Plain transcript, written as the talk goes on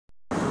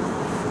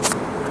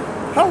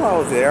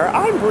Hello there,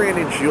 I'm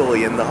Brandon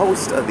Julian, the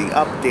host of the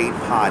Update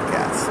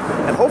Podcast,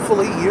 and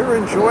hopefully you're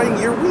enjoying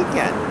your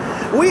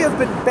weekend. We have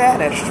been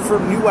banished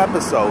from new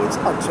episodes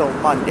until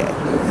Monday,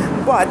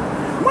 but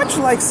much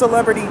like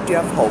celebrity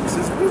death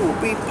hoaxes, we will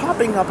be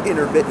popping up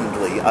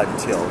intermittently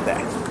until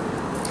then.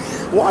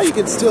 While you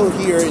can still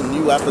hear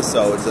new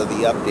episodes of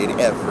the Update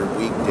every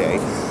weekday,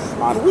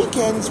 on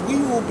weekends we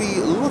will be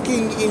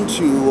looking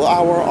into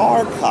our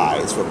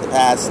archives from the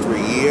past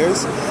 3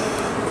 years.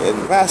 In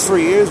the past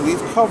 3 years,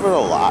 we've covered a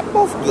lot,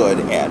 both good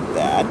and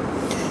bad.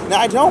 Now,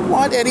 I don't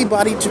want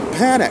anybody to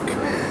panic,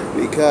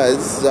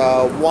 because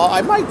while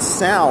I might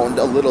sound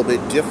a little bit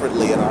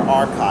differently in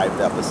our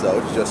archived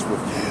episodes, just with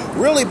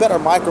really better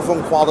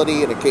microphone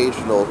quality and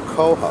occasional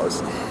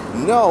co-hosts,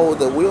 know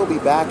that we'll be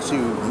back to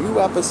new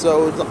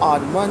episodes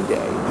on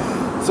Monday.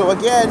 So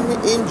again,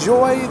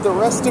 enjoy the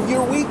rest of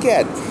your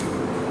weekend.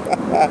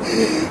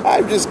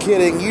 I'm just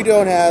kidding. You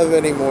don't have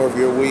any more of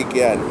your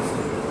weekend.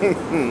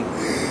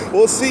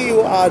 We'll see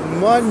you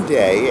on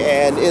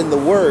Monday, and in the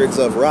words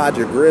of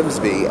Roger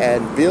Grimsby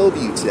and Bill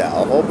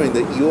Butel, hoping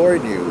that your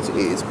news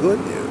is good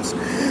news.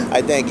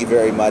 I thank you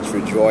very much for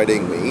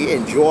joining me.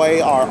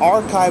 Enjoy our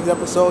archived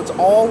episodes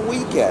all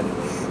weekend.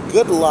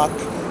 Good luck.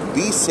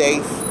 Be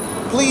safe.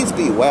 Please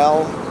be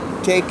well.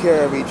 Take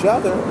care of each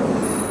other.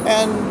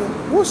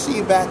 And we'll see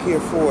you back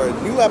here for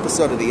a new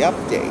episode of The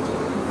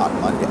Update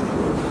on Monday.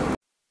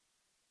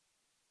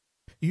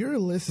 You're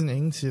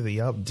listening to The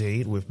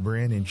Update with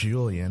Brandon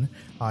Julian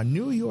on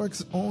New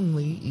York's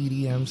only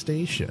EDM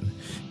station.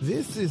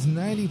 This is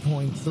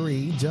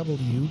 90.3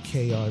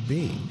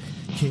 WKRB,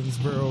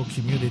 Kingsborough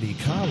Community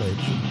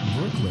College,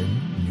 Brooklyn,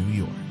 New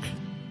York.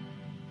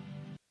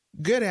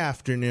 Good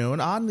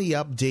afternoon. On The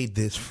Update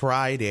this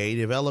Friday,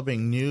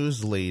 developing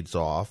news leads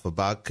off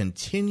about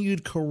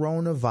continued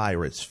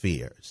coronavirus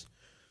fears.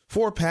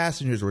 4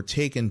 passengers were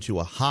taken to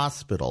a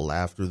hospital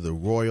after the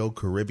Royal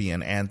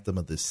Caribbean Anthem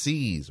of the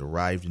Seas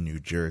arrived in New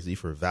Jersey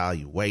for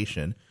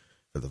evaluation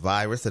for the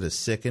virus that has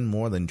sickened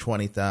more than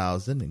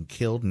 20,000 and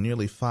killed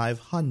nearly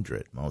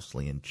 500,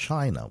 mostly in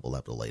China. We'll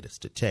have the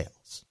latest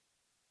details.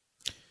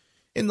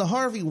 In the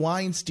Harvey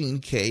Weinstein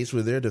case,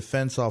 with their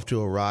defense off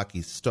to a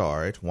rocky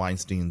start,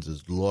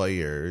 Weinstein's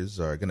lawyers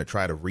are going to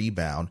try to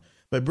rebound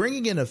by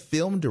bringing in a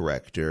film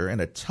director and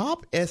a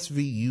top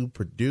SVU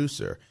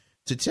producer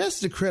to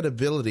test the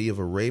credibility of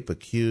a rape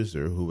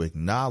accuser who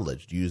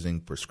acknowledged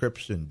using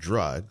prescription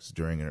drugs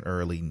during an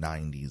early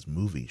 90s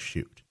movie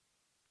shoot.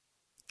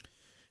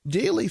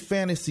 Daily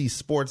fantasy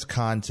sports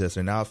contests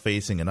are now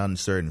facing an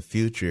uncertain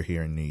future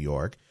here in New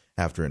York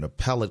after an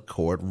appellate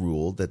court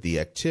ruled that the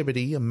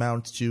activity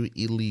amounts to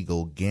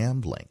illegal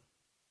gambling.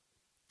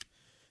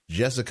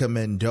 Jessica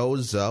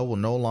Mendoza will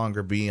no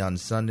longer be on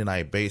Sunday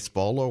Night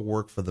Baseball or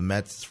work for the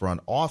Mets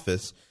front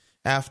office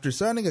after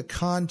signing a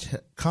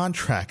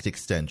contract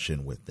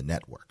extension with the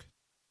network.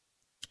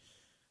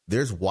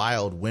 There's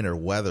wild winter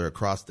weather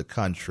across the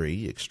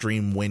country.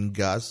 Extreme wind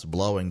gusts,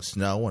 blowing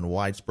snow, and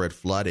widespread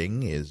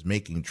flooding is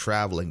making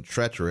traveling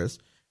treacherous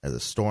as a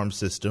storm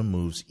system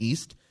moves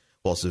east,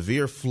 while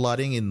severe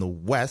flooding in the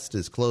west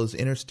has closed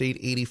Interstate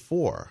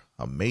 84,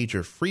 a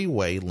major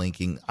freeway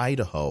linking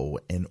Idaho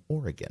and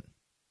Oregon.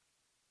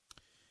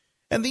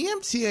 And the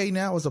MTA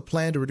now has a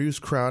plan to reduce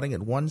crowding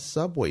at one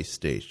subway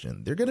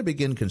station. They're going to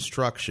begin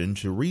construction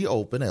to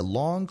reopen a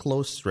long,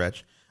 close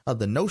stretch of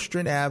the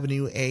Nostrand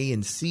Avenue A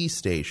and C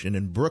station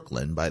in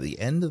Brooklyn by the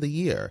end of the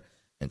year,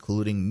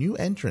 including new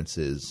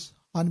entrances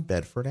on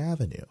Bedford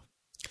Avenue.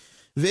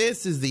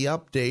 This is the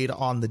update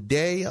on the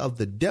day of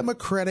the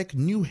Democratic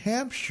New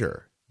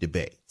Hampshire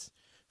debates,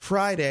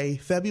 Friday,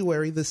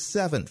 February the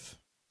 7th,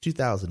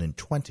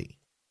 2020.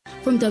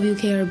 From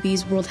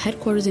WKRB's World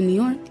Headquarters in New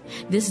York,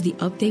 this is The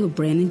Update with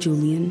Brandon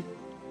Julian.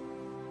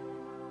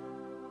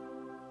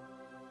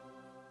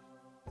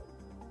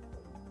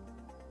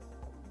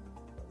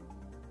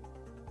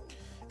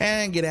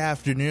 And good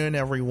afternoon,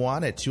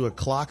 everyone. At 2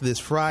 o'clock this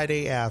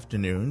Friday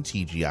afternoon,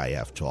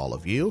 TGIF to all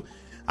of you.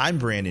 I'm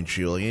Brandon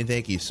Julian.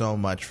 Thank you so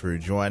much for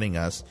joining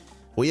us.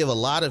 We have a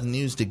lot of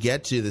news to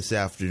get to this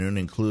afternoon,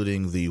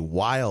 including the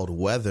wild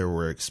weather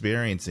we're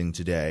experiencing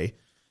today.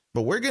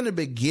 But we're going to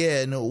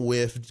begin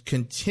with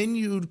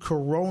continued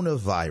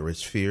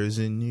coronavirus fears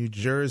in New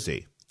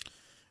Jersey.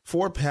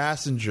 4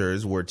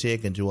 passengers were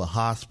taken to a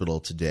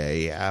hospital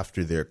today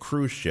after their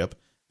cruise ship,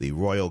 the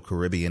Royal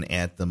Caribbean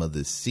Anthem of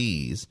the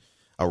Seas,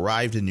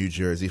 arrived in New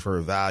Jersey for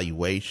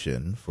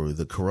evaluation for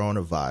the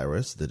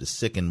coronavirus that has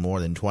sickened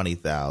more than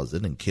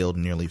 20,000 and killed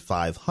nearly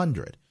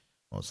 500,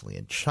 mostly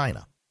in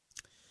China.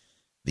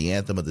 The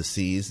Anthem of the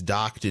Seas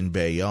docked in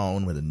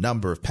Bayonne with a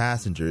number of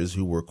passengers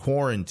who were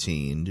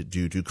quarantined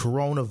due to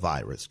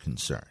coronavirus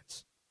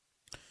concerns.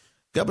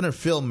 Governor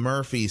Phil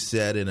Murphy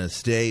said in a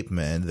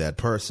statement that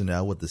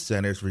personnel with the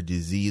Centers for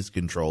Disease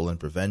Control and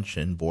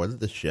Prevention boarded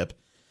the ship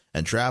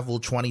and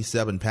traveled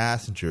 27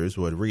 passengers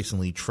who had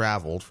recently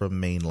traveled from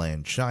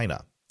mainland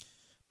China.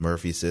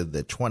 Murphy said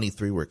that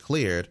 23 were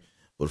cleared,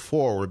 but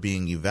 4 were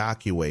being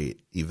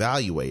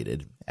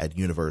evaluated at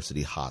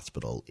University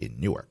Hospital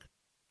in Newark.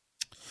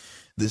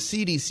 The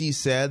CDC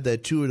said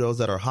that 2 of those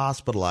that are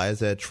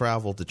hospitalized had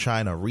traveled to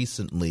China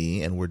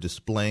recently and were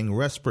displaying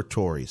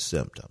respiratory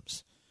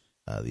symptoms.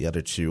 The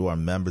other 2 are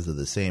members of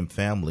the same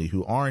family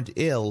who aren't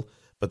ill,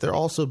 but they're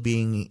also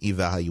being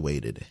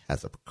evaluated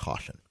as a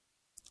precaution.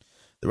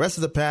 The rest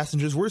of the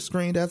passengers were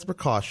screened as a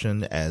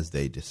precaution as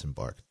they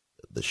disembarked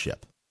the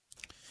ship.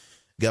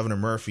 Governor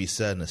Murphy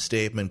said in a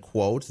statement,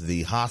 quote,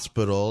 "The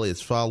hospital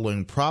is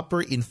following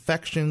proper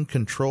infection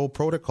control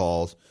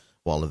protocols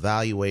while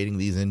evaluating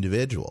these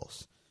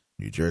individuals.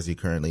 New Jersey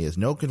currently has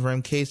no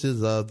confirmed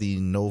cases of the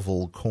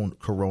novel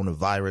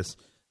coronavirus,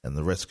 and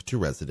the risk to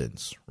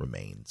residents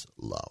remains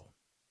low."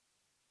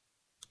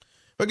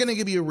 We're going to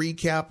give you a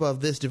recap of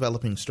this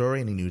developing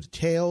story and any new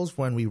details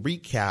when we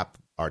recap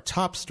our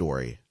top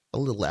story a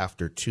little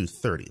after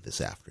 2:30 this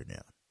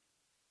afternoon.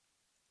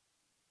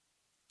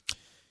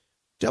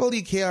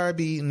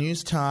 WKRB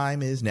News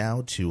Time is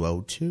now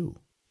 2:02.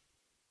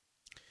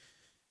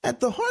 At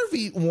the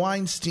Harvey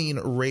Weinstein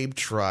rape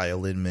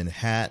trial in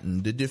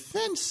Manhattan, the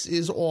defense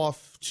is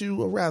off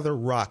to a rather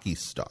rocky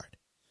start.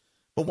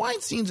 But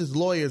Weinstein's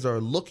lawyers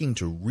are looking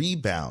to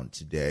rebound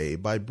today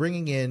by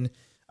bringing in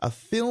a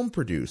film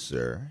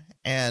producer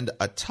and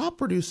a top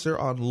producer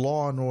on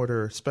Law &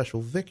 Order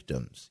Special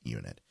Victims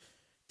Unit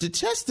to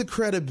test the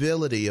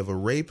credibility of a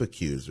rape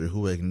accuser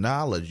who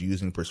acknowledged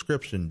using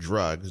prescription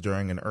drugs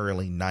during an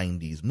early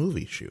 90s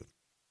movie shoot.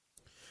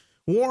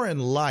 Warren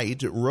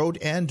Leight wrote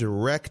and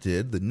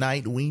directed The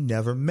Night We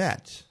Never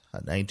Met, a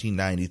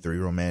 1993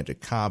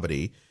 romantic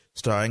comedy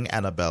starring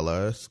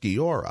Annabella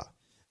Sciorra,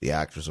 the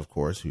actress, of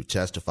course, who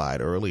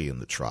testified early in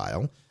the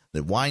trial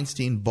that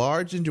Weinstein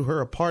barged into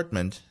her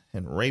apartment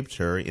and raped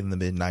her in the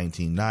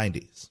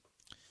mid-1990s.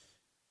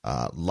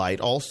 Leight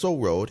also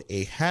wrote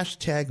a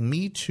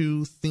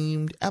 #MeToo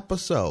themed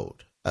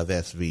episode of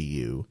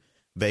SVU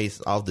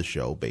based on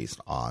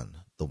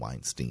the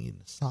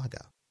Weinstein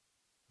saga.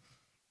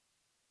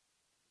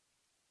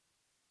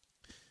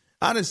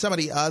 On to some of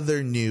the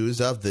other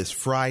news of this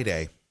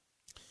Friday.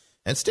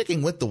 And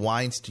sticking with the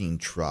Weinstein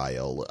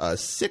trial,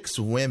 6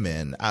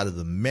 women out of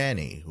the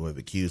many who have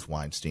accused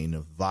Weinstein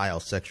of vile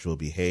sexual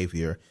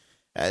behavior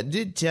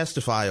did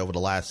testify over the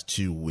last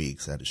 2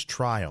 weeks at his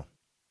trial.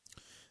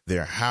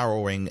 Their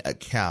harrowing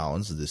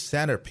accounts, the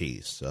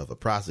centerpiece of a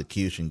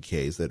prosecution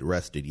case that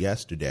rested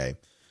yesterday,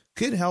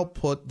 could help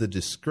put the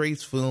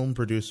disgraced film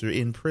producer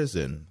in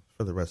prison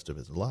for the rest of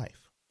his life.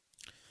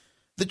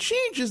 The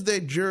changes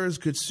that jurors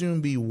could soon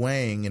be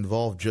weighing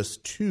involve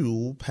just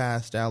 2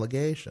 past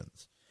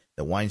allegations: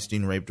 that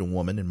Weinstein raped a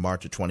woman in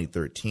March of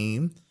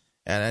 2013,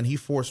 and he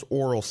forced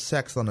oral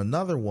sex on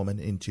another woman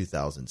in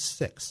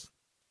 2006.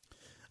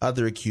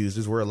 Other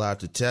accusers were allowed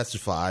to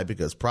testify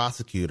because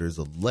prosecutors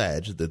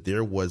alleged that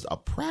there was a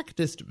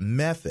practiced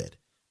method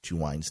to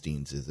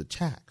Weinstein's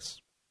attacks.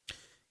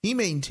 He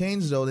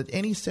maintains, though, that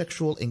any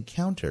sexual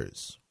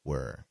encounters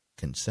were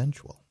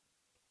consensual.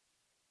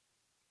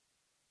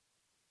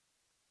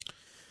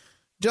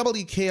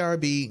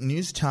 WKRB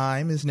News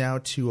Time is now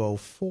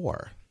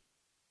 2:04.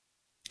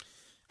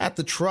 At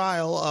the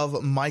trial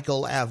of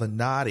Michael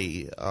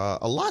Avenatti,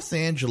 a Los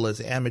Angeles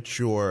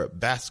Amateur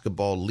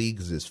Basketball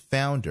League's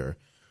founder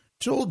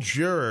told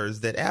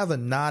jurors that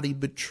Avenatti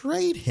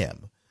betrayed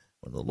him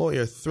when the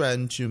lawyer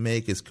threatened to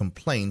make his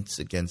complaints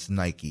against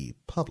Nike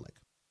public.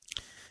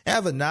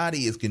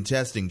 Avenatti is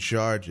contesting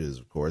charges,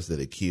 of course, that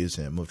accuse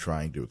him of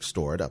trying to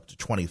extort up to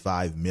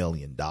 $25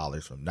 million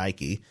from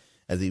Nike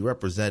as he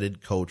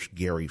represented coach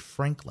Gary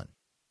Franklin.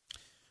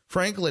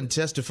 Franklin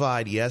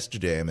testified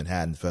yesterday in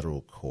Manhattan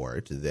Federal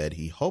Court that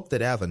he hoped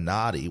that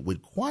Avenatti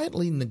would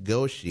quietly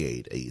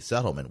negotiate a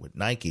settlement with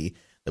Nike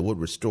that would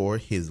restore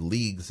his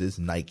league's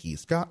Nike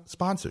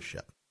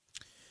sponsorship.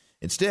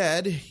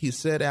 Instead, he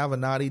said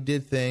Avenatti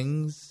did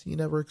things he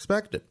never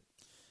expected.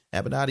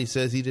 Avenatti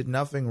says he did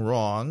nothing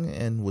wrong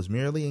and was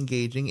merely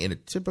engaging in a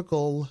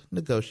typical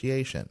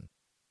negotiation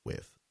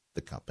with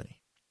the company.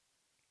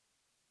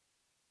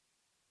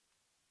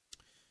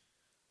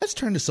 Let's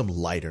turn to some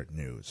lighter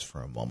news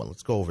for a moment.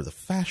 Let's go over the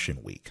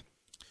Fashion Week.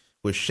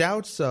 With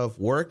shouts of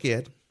work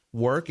it,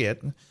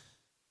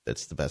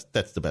 that's the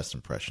best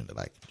impression that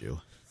I can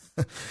do.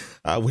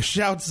 With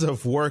shouts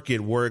of work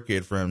it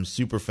from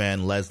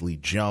superfan Leslie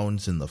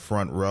Jones in the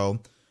front row,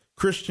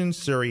 Christian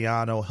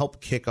Siriano helped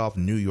kick off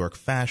New York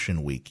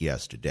Fashion Week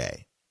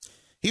yesterday.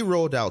 He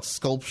rolled out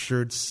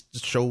sculptured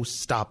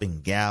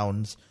show-stopping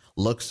gowns,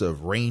 looks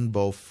of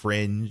rainbow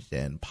fringe,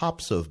 and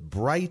pops of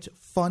bright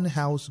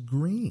funhouse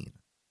green.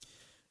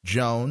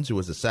 Jones, who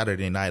was a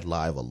Saturday Night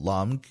Live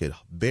alum, could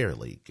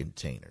barely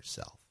contain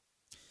herself.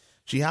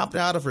 She hopped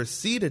out of her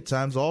seat at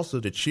times also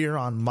to cheer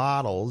on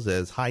models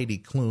as Heidi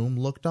Klum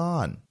looked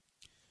on.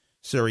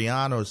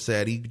 Siriano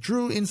said he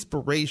drew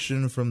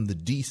inspiration from the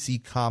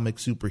DC comic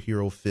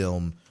superhero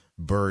film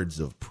Birds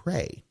of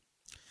Prey.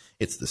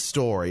 It's the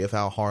story of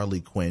how Harley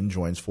Quinn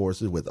joins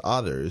forces with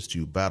others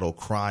to battle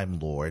crime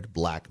lord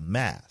Black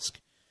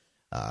Mask.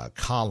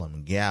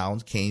 Column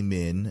gowns came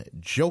in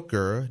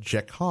Joker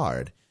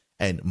jacquard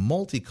and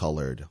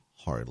multicolored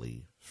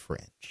Harley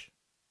fringe.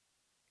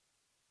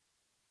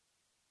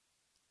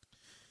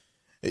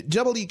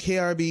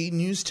 WKRB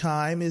News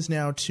Time is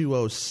now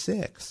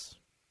 2:06.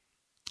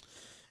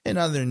 In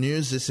other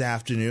news this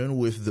afternoon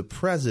with the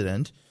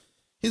president,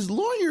 his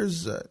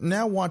lawyers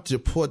now want to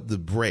put the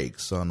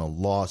brakes on a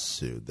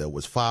lawsuit that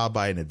was filed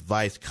by an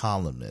advice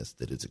columnist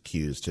that has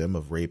accused him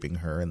of raping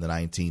her in the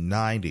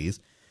 1990s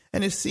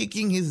and is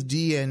seeking his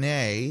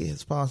DNA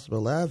as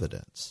possible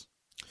evidence.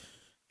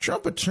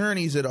 Trump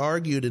attorneys had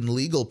argued in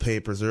legal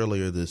papers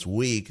earlier this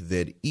week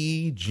that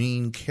E.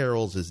 Jean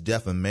Carroll's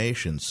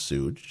defamation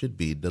suit should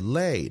be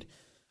delayed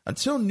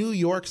until New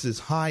York's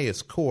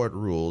highest court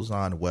rules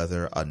on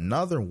whether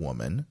another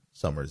woman,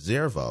 Summer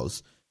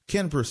Zervos,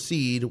 can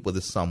proceed with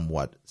a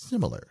somewhat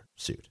similar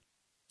suit.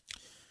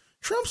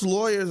 Trump's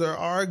lawyers are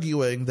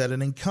arguing that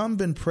an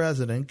incumbent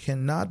president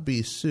cannot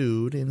be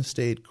sued in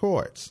state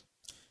courts.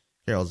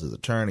 Carroll's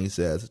attorney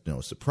says it's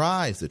no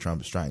surprise that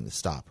Trump is trying to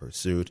stop her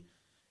suit.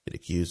 It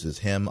accuses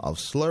him of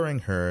slurring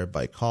her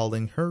by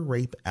calling her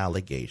rape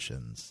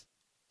allegations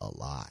a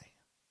lie.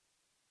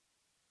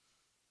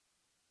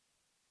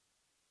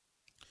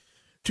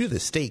 To the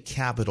state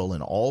capitol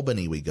in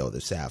Albany we go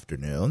this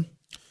afternoon,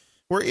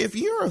 where if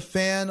you're a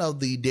fan of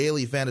the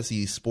daily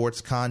fantasy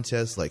sports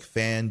contests like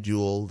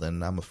FanDuel,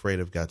 then I'm afraid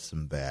I've got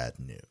some bad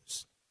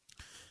news.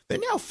 They're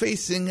now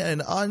facing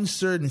an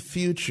uncertain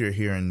future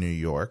here in New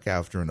York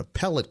after an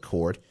appellate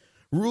court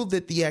ruled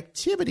that the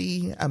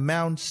activity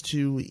amounts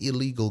to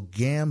illegal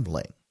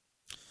gambling.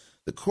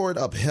 The court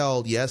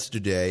upheld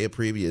yesterday a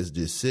previous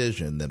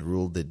decision that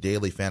ruled that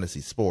daily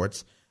fantasy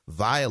sports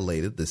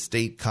violated the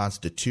state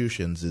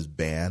constitution's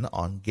ban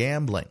on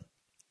gambling.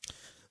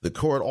 The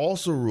court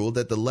also ruled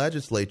that the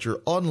legislature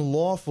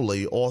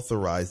unlawfully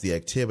authorized the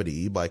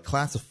activity by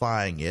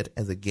classifying it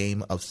as a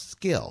game of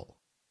skill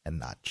and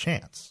not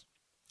chance.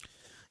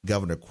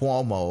 Governor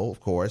Cuomo, of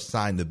course,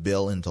 signed the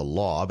bill into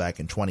law back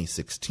in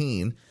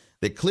 2016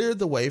 that cleared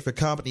the way for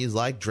companies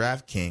like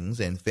DraftKings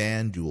and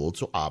FanDuel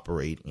to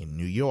operate in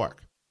New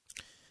York.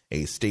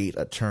 A state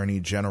attorney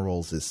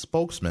general's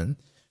spokesman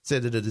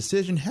said that a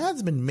decision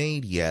hasn't been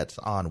made yet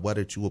on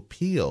whether to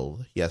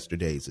appeal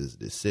yesterday's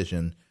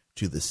decision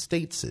to the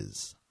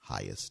state's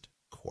highest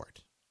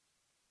court.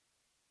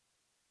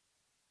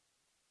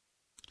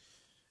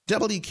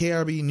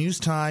 WKRB News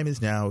Time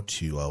is now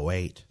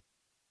 2:08.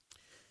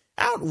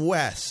 Out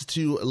west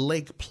to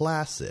Lake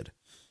Placid,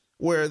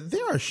 where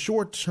there are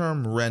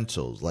short-term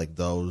rentals like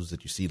those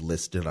that you see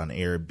listed on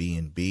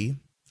Airbnb.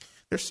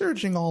 They're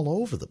surging all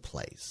over the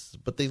place,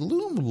 but they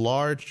loom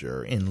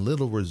larger in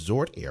little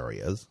resort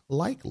areas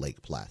like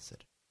Lake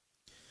Placid.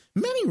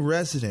 Many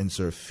residents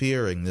are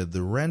fearing that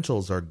the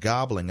rentals are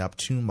gobbling up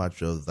too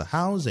much of the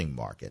housing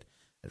market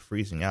and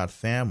freezing out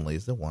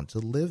families that want to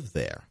live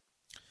there.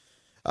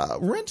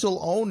 Rental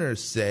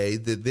owners say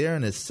that they're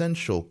an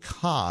essential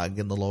cog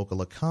in the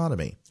local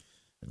economy,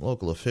 and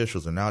local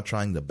officials are now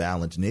trying to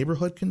balance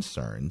neighborhood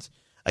concerns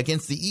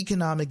against the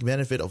economic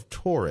benefit of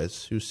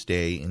tourists who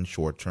stay in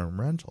short-term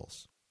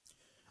rentals.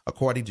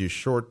 According to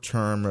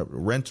short-term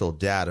rental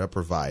data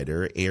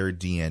provider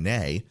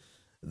AirDNA,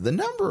 the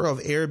number of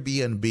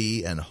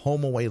Airbnb and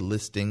HomeAway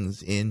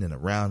listings in and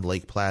around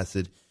Lake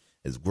Placid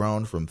has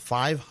grown from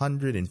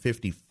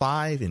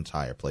 555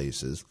 entire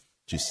places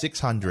to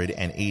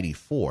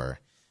 684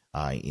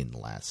 in the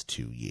last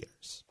 2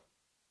 years.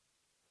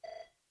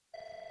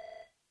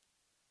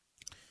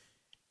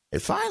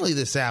 And finally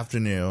this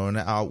afternoon,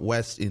 out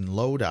west in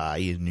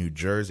Lodi in New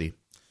Jersey,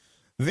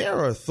 there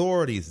are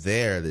authorities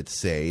there that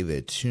say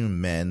that two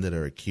men that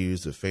are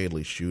accused of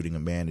fatally shooting a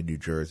man in New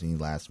Jersey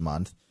last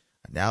month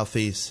are now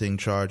facing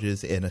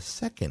charges in a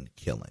second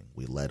killing.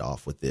 We led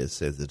off with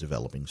this as a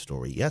developing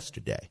story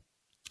yesterday.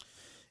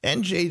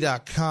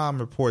 NJ.com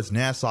reports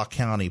Nassau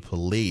County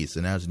Police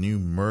announced new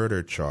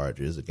murder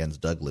charges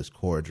against Douglas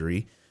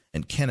Cordry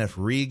and Kenneth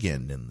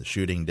Regan in the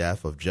shooting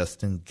death of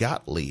Justin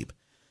Gottlieb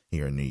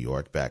here in New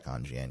York back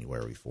on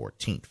January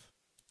 14th.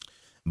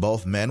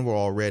 Both men were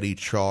already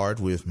charged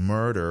with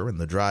murder in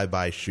the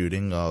drive-by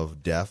shooting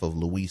of death of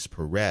Luis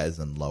Perez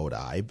in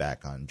Lodi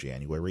back on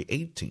January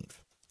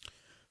 18th.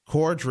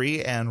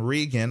 Cordry and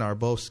Regan are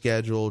both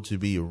scheduled to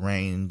be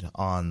arraigned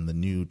on the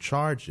new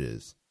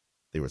charges.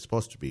 They were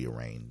supposed to be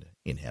arraigned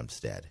in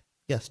Hempstead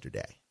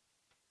yesterday.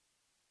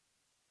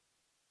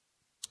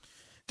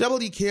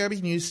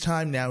 WKRB News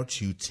Time now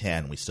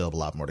 2:10. We still have a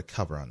lot more to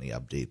cover on the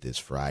update this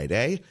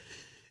Friday.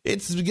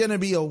 It's going to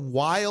be a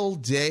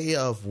wild day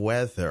of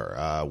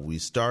weather. We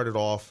started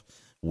off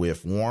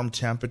with warm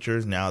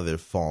temperatures. Now they're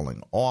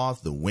falling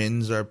off. The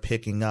winds are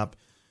picking up.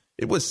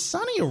 It was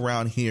sunny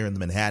around here in the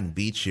Manhattan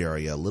Beach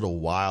area a little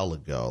while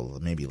ago,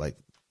 maybe like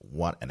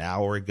an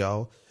hour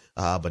ago.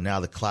 But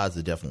now the clouds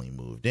have definitely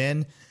moved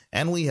in,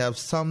 and we have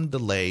some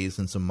delays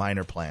and some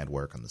minor planned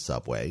work on the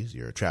subways.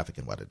 Your traffic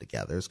and weather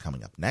together is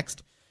coming up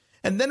next.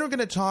 And then we're going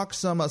to talk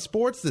some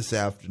sports this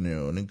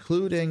afternoon,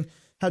 including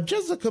how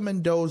Jessica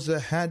Mendoza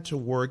had to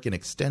work an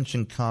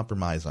extension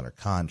compromise on her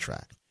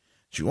contract.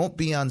 She won't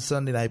be on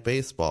Sunday Night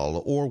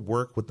Baseball or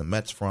work with the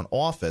Mets front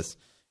office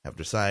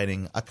after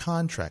signing a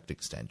contract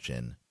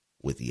extension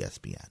with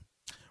ESPN.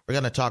 We're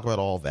going to talk about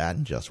all that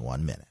in just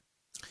 1 minute.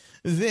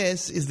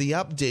 This is the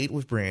update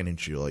with Brandon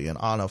Julian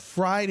on a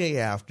Friday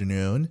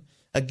afternoon,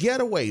 a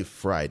getaway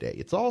Friday.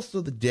 It's also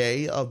the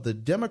day of the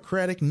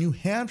Democratic New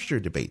Hampshire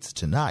debates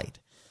tonight,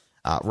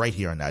 right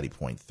here on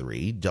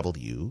 90.3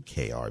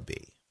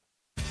 WKRB.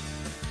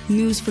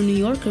 News for New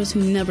Yorkers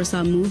who never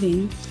stop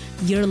moving.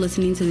 You're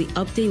listening to the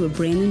update with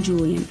Brandon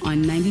Julian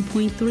on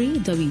 90.3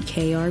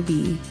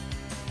 WKRB.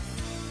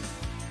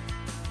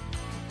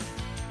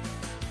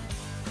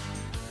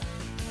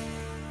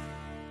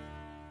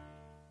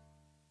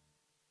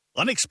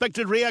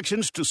 Unexpected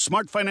reactions to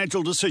smart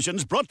financial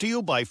decisions brought to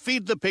you by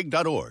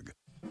feedthepig.org.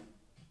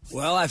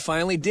 Well, I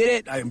finally did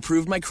it. I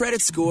improved my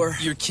credit score.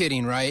 You're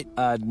kidding, right?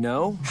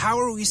 No. How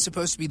are we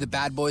supposed to be the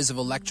bad boys of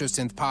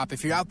electro-synth pop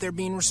if you're out there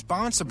being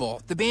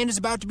responsible? The band is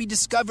about to be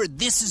discovered.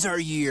 This is our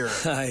year.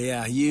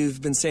 Yeah,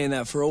 you've been saying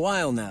that for a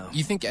while now.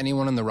 You think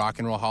anyone in the Rock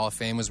and Roll Hall of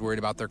Fame was worried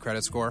about their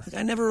credit score?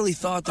 I never really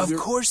thought that Of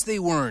course they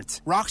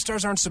weren't. Rock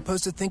stars aren't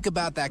supposed to think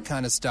about that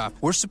kind of stuff.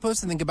 We're supposed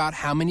to think about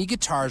how many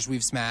guitars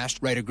we've smashed,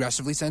 write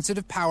aggressively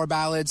sensitive power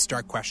ballads,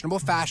 start questionable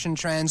fashion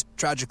trends,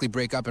 tragically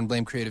break up and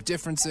blame creative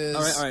differences.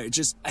 All right.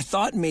 I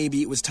thought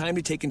maybe it was time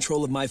to take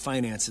control of my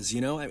finances,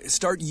 you know?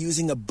 Start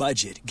using a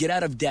budget. Get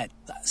out of debt.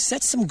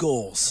 Set some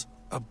goals.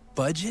 A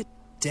budget?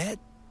 Debt?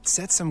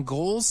 Set some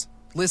goals?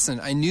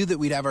 Listen, I knew that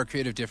we'd have our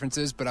creative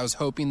differences, but I was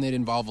hoping they'd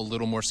involve a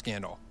little more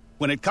scandal.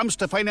 When it comes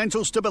to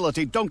financial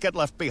stability, don't get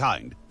left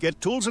behind. Get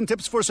tools and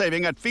tips for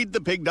saving at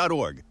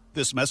feedthepig.org.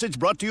 This message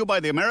brought to you by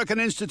the American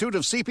Institute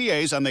of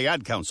CPAs and the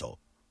Ad Council.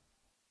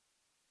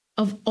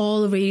 Of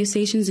all the radio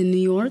stations in New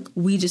York,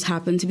 we just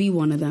happen to be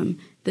one of them.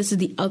 This is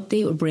the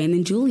update with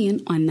Brandon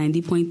Julian on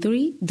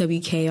 90.3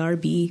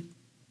 WKRB.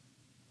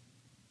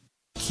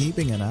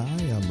 Keeping an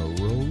eye on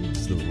the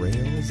roads, the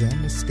rails,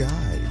 and the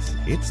skies.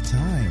 It's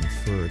time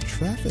for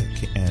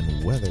traffic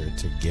and weather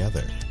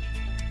together.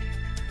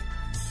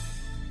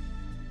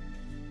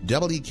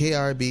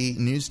 WKRB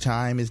news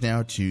time is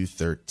now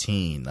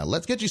 2:13. Now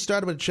let's get you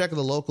started with a check of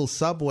the local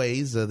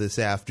subways this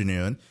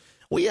afternoon.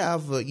 We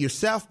have your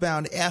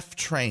southbound F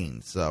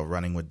trains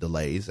running with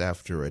delays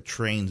after a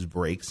train's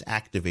brakes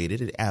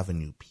activated at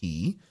Avenue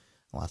P.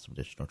 Lots of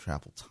additional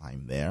travel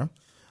time there.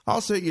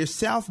 Also, your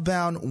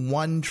southbound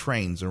 1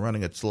 trains are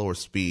running at slower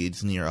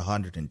speeds near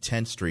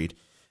 110th Street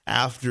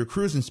after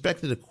crews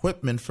inspected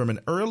equipment from an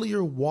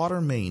earlier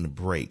water main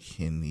break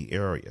in the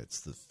area.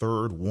 It's the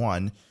third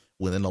one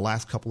within the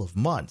last couple of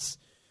months.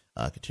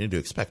 Continue to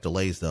expect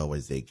delays, though,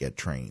 as they get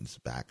trains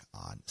back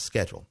on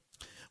schedule.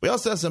 We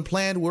also have some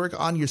planned work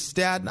on your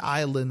Staten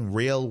Island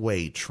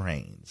Railway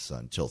trains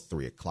until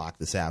 3 o'clock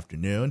this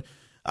afternoon.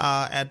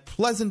 At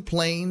Pleasant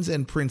Plains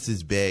and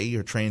Prince's Bay,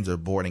 your trains are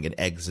boarding and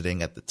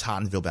exiting at the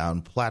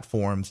Townsville-bound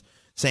platforms.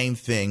 Same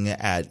thing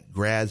at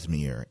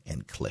Grasmere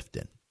and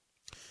Clifton.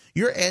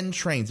 Your N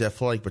trains have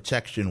flooding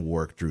protection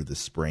work through the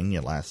spring.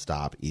 Your last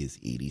stop is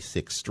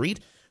 86th Street.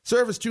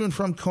 Service to and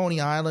from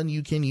Coney Island,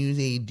 you can use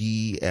a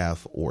D,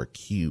 F, or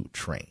Q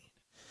train.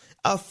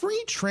 A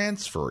free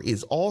transfer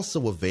is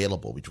also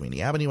available between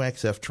the Avenue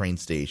XF train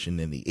station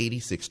and the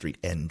 86th Street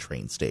N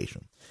train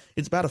station.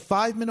 It's about a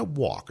 5-minute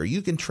walk, or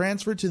you can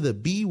transfer to the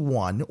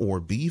B1 or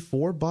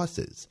B4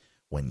 buses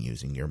when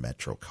using your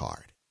Metro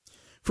card.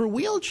 For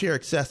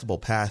wheelchair-accessible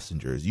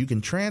passengers, you can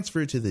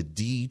transfer to the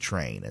D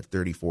train at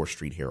 34th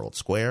Street Herald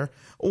Square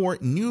or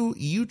New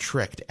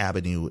Utrecht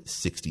Avenue,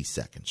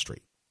 62nd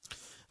Street.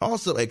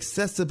 Also,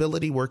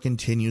 accessibility work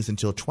continues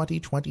until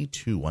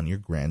 2022 on your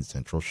Grand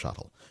Central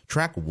Shuttle.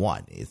 Track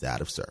 1 is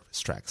out of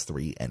service. Tracks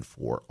 3 and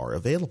 4 are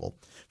available.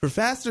 For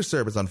faster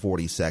service on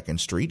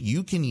 42nd Street,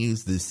 you can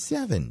use the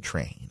 7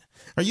 train,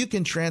 or you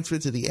can transfer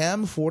to the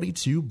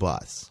M42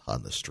 bus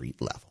on the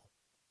street level.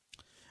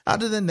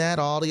 Other than that,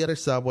 all the other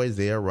subways,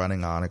 they are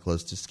running on or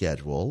close to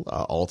schedule.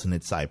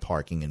 Alternate side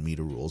parking and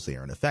meter rules, they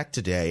are in effect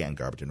today, and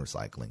garbage and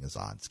recycling is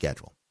on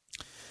schedule.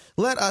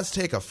 Let us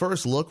take a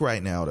first look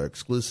right now at our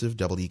exclusive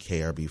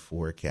WKRB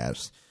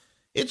forecast.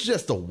 It's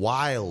just a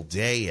wild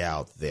day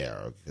out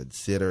there,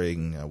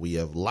 considering we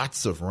have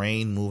lots of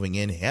rain moving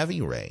in, heavy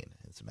rain,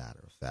 as a matter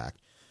of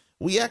fact.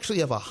 We actually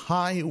have a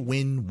high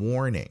wind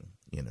warning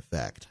in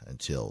effect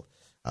until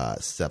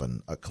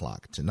 7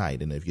 o'clock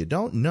tonight. And if you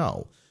don't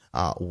know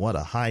what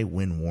a high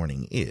wind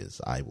warning is,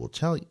 I will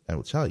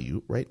tell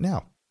you right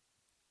now.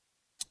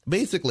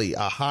 Basically,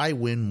 a high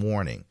wind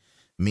warning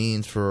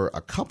means for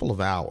a couple of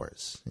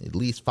hours, at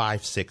least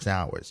 5-6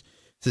 hours,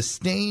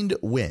 sustained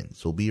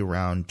winds will be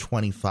around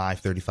 25,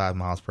 35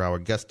 miles per hour,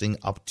 gusting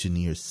up to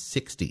near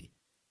 60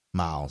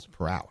 miles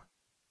per hour.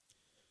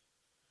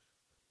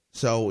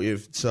 So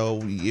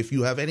if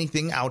you have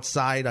anything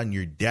outside on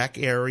your deck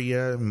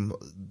area,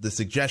 the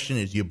suggestion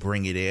is you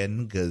bring it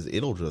in because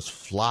it'll just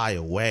fly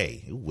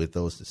away with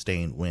those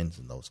sustained winds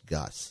and those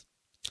gusts.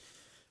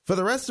 For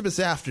the rest of this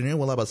afternoon,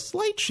 we'll have a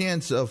slight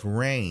chance of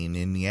rain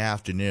in the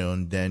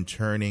afternoon, then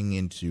turning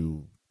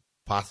into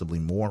possibly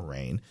more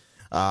rain.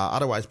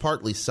 Otherwise,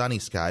 partly sunny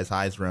skies,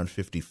 highs around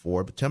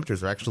 54, but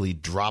temperatures are actually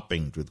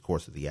dropping through the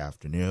course of the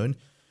afternoon.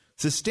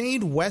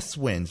 Sustained west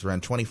winds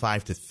around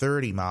 25 to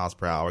 30 miles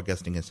per hour,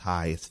 gusting as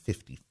high as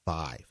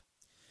 55.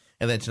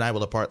 And then tonight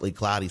we'll have partly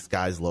cloudy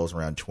skies, lows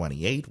around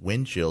 28,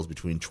 wind chills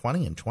between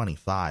 20 and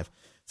 25.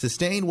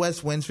 Sustained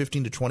west winds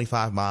 15 to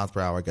 25 miles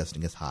per hour,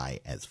 gusting as high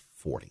as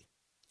 40.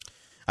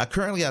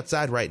 Currently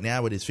outside right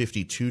now, it is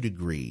 52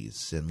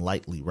 degrees and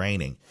lightly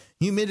raining.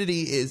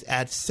 Humidity is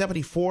at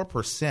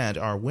 74%.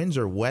 Our winds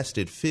are west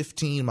at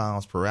 15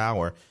 miles per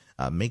hour,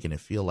 making it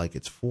feel like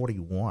it's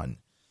 41.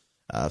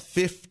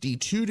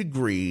 52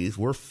 degrees.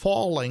 We're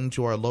falling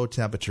to our low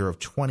temperature of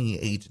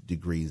 28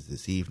 degrees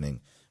this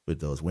evening, with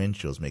those wind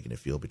chills making it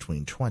feel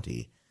between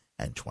 20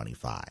 and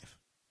 25.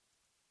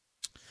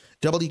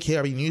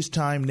 WKRB News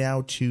Time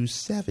now to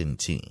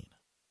 17.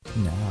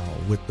 Now,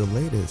 with the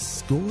latest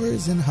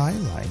scores and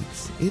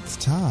highlights, it's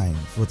time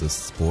for the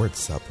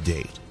Sports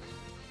Update.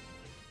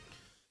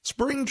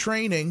 Spring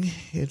training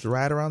is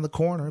right around the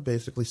corner.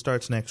 Basically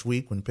starts next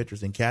week when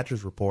pitchers and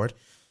catchers report.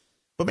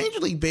 But Major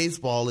League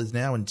Baseball is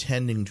now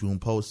intending to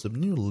impose some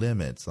new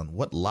limits on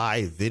what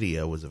live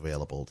video is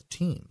available to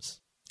teams.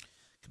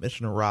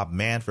 Commissioner Rob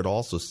Manfred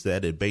also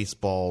said at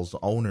baseball's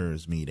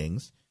owners'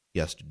 meetings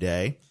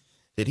yesterday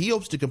that he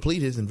hopes to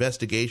complete his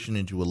investigation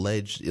into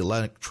alleged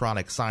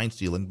electronic sign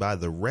stealing by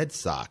the Red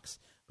Sox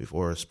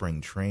before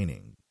spring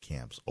training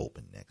camps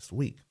open next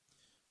week.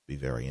 It'll be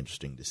very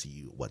interesting to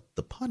see what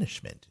the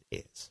punishment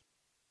is.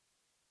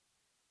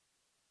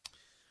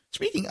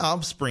 Speaking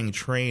of spring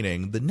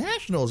training, the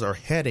Nationals are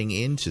heading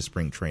into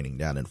spring training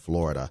down in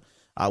Florida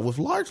with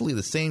largely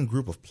the same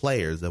group of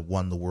players that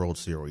won the World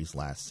Series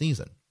last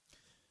season.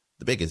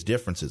 The biggest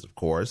differences, of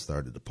course,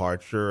 are the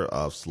departure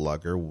of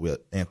slugger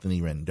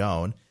Anthony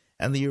Rendon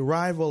and the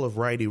arrival of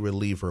righty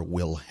reliever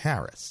Will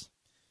Harris.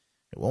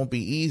 It won't be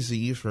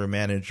easy for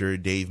manager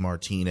Dave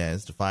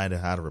Martinez to find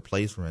out how to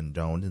replace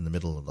Rendon in the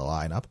middle of the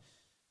lineup.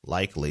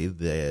 Likely,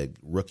 the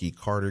rookie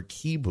Carter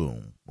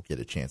Kieboom will get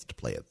a chance to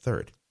play at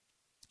third.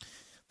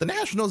 The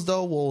Nationals,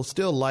 though, will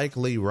still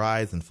likely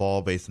rise and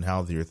fall based on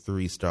how their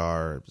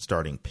three-star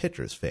starting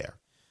pitchers fare.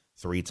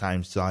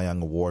 Three-time Cy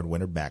Young Award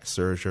winner Max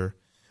Scherzer,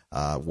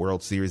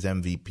 World Series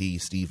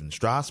MVP Steven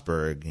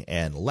Strasburg,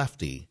 and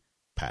lefty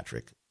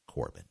Patrick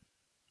Corbin.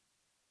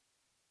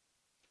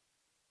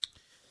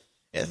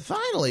 And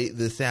finally,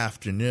 this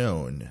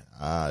afternoon,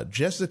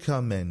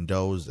 Jessica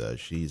Mendoza,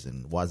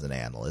 was an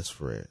analyst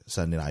for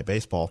Sunday Night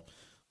Baseball.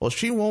 Well,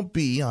 she won't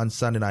be on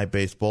Sunday Night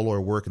Baseball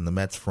or work in the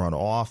Mets front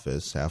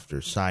office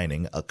after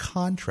signing a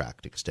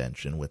contract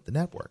extension with the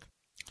network.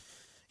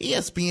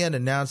 ESPN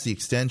announced the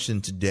extension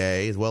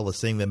today, as well as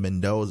saying that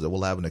Mendoza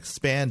will have an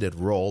expanded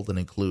role that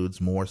includes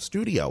more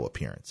studio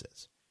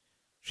appearances.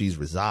 She's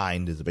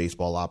resigned as a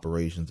baseball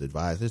operations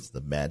advisor to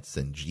the Mets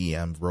and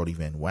GM Brodie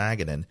Van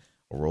Wagenen,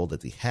 a role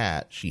that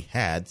she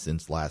had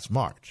since last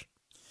March.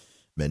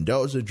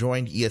 Mendoza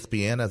joined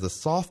ESPN as a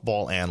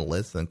softball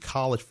analyst and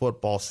college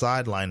football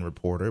sideline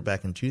reporter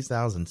back in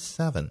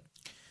 2007.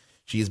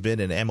 She has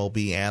been an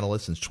MLB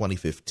analyst since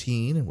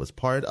 2015 and was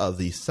part of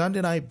the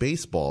Sunday Night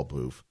Baseball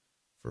booth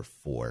for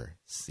 4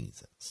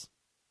 seasons.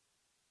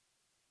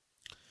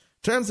 In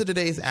terms of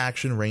today's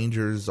action,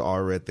 Rangers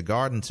are at the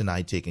Garden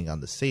tonight, taking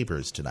on the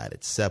Sabres tonight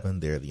at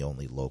 7. They're the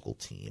only local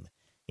team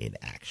in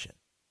action.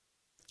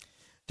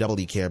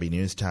 WKRB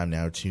News Time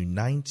now to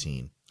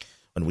 19.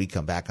 When we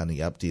come back on the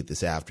update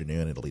this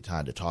afternoon, it'll be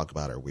time to talk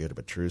about our weird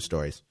but true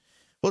stories.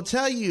 We'll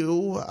tell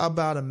you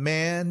about a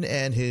man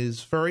and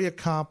his furry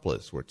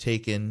accomplice were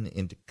taken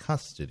into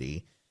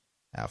custody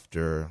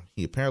after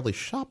he apparently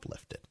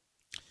shoplifted.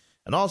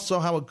 And also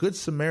how a good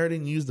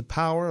Samaritan used the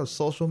power of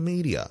social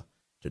media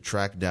to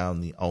track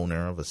down the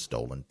owner of a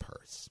stolen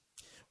purse.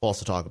 We'll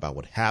also talk about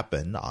what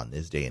happened on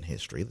this day in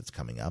history that's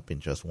coming up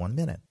in just 1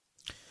 minute.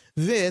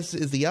 This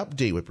is the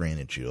Update with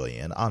Brandon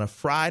Julian on a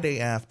Friday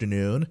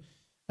afternoon,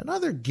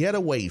 another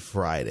Getaway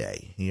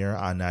Friday here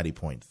on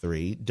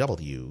 90.3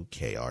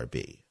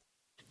 WKRB.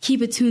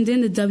 Keep it tuned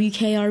in to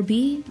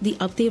WKRB. The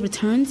Update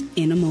returns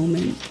in a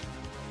moment.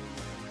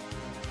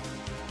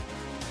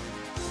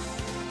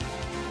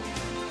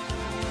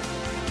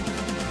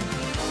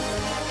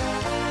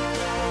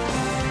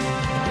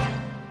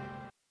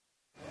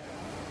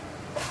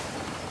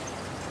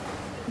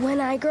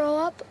 When I grow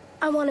up,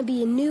 I want to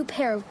be a new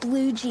pair of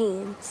blue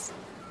jeans.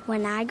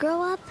 When I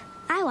grow up,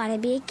 I want to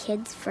be a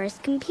kid's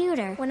first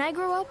computer. When I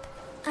grow up,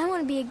 I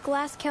want to be a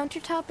glass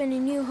countertop in a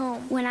new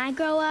home. When I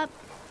grow up,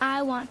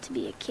 I want to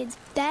be a kid's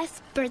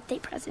best birthday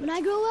present. When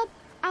I grow up,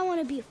 I want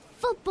to be a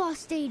football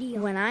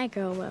stadium. When I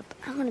grow up,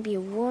 I want to be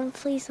a warm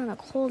fleece on a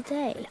cold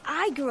day. When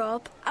I grow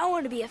up, I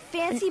want to be a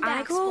fancy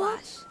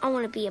backsplash. I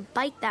want to be a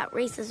bike that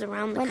races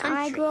around the country. When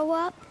I grow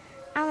up,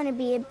 I want to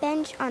be a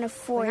bench on a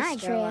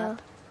forest trail.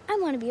 I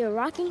want to be a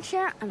rocking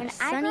chair on a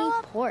sunny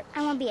porch.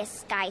 I want to be a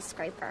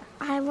skyscraper.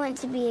 I want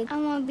to be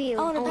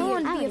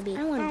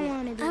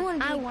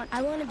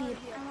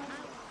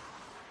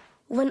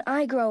When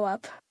I grow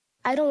up,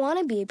 I don't want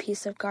to be a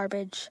piece of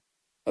garbage.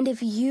 And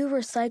if you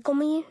recycle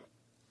me,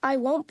 I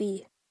won't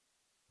be.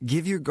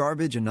 Give your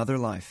garbage another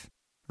life.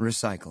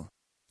 Recycle.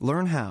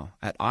 Learn how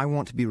at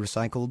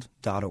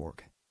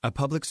iwanttoberecycled.org. A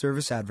public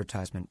service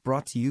advertisement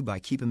brought to you by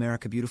Keep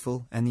America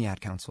Beautiful and the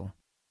Ad Council.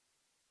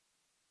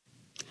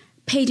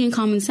 Paging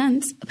common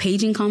sense.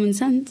 Paging common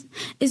sense.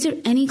 Is there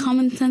any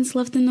common sense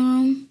left in the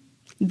room?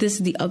 This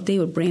is the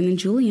update with Brandon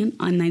Julian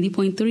on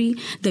 90.3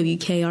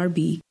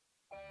 WKRB.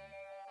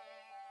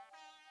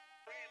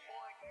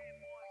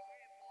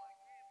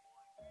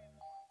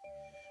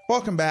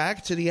 Welcome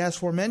back to the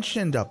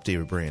aforementioned update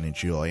with Brandon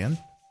Julian.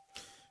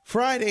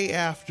 Friday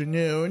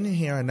afternoon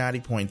here on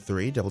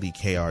 90.3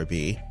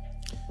 WKRB.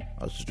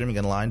 Streaming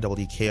online,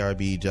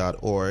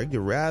 WKRB.org. A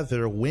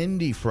rather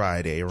windy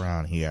Friday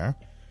around here.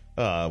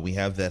 We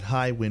have that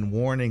high wind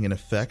warning in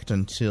effect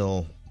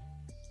until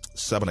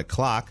 7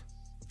 o'clock.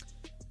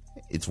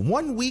 It's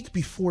 1 week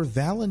before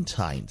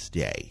Valentine's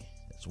Day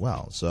as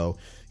well. So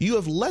you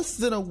have less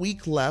than a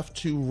week left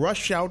to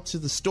rush out to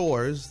the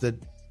stores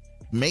that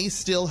may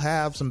still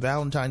have some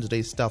Valentine's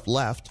Day stuff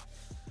left.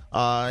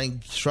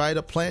 And try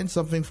to plan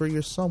something for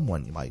your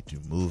someone. You might do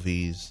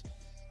movies.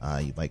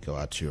 You might go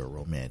out to a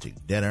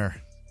romantic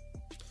dinner.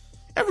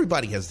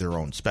 Everybody has their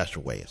own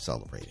special way of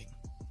celebrating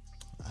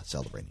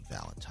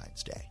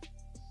Valentine's Day.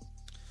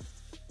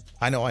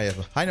 I know I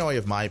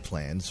have my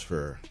plans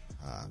for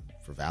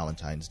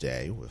Valentine's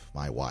Day with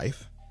my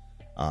wife.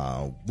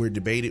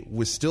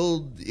 We're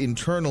still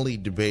internally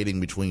debating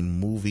between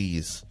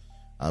movies,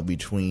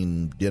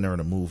 between dinner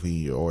and a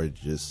movie, or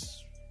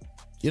just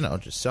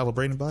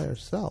celebrating by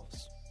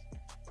ourselves.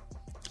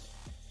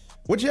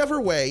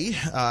 Whichever way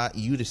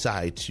you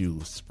decide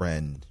to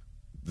spend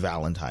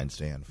Valentine's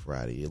Day on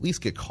Friday, at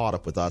least get caught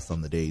up with us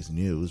on the day's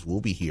news.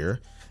 We'll be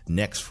here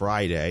next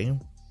Friday.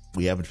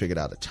 We haven't figured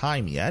out a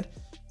time yet.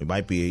 We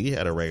might be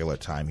at a regular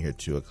time here,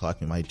 2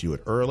 o'clock. We might do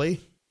it early.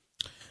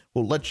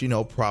 We'll let you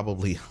know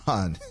probably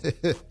on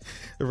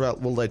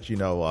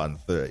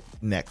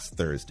next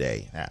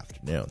Thursday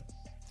afternoon.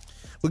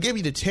 We'll give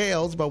you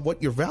details about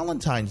what your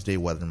Valentine's Day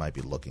weather might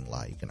be looking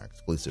like in our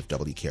exclusive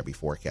WKRB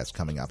forecast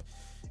coming up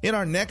in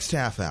our next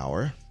half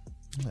hour.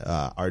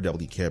 Our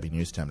WKRB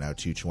News Time now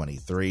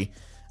 2:23.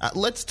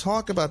 Let's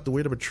talk about the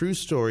weird but true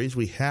stories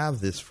we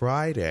have this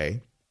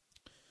Friday.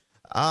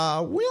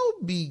 We'll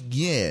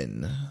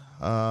begin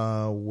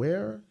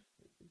where?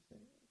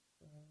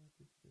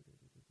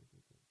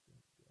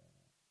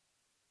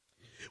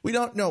 We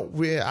don't know.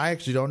 I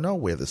actually don't know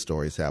where the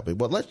story is happening,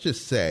 but let's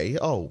just say,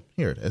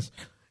 here it is.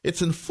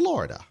 It's in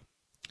Florida.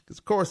 Because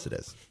of course it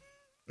is.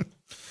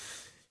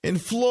 In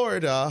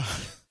Florida,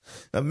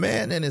 a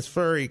man and his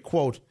furry,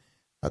 quote,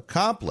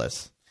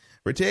 accomplice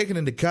were taken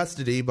into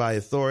custody by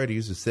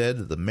authorities who said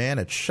that the man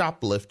had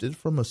shoplifted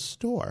from a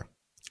store.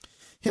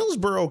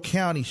 Hillsborough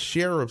County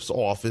Sheriff's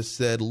Office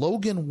said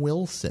Logan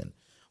Wilson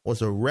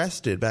was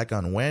arrested back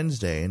on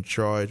Wednesday and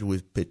charged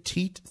with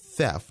petite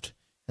theft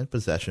and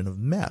possession of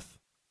meth.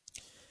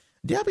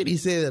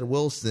 Deputies say that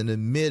Wilson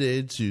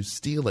admitted to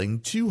stealing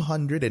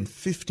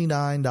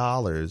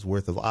 $259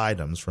 worth of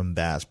items from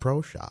Bass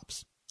Pro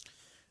Shops.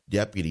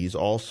 Deputies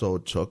also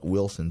took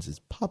Wilson's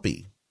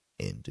puppy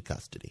into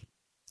custody.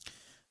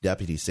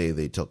 Deputies say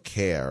they took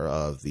care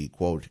of the,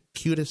 quote,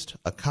 cutest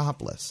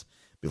accomplice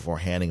before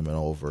handing him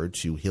over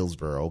to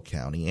Hillsborough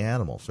County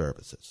Animal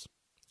Services.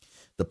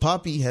 The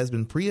puppy has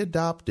been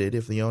pre-adopted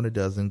if the owner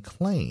doesn't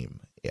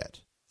claim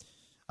it.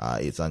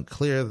 It's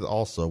unclear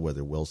also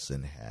whether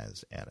Wilson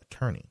has an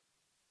attorney.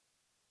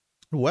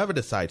 Whoever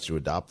decides to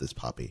adopt this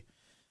puppy,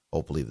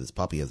 hopefully this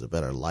puppy has a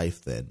better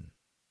life than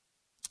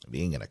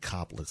being an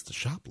accomplice to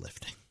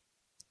shoplifting.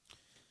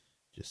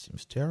 Just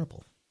seems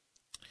terrible.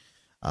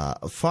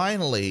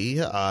 Finally,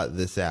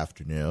 this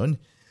afternoon,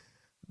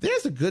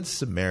 there's a good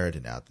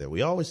Samaritan out there.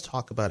 We always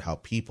talk about how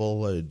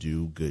people are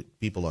doing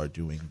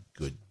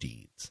good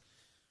deeds.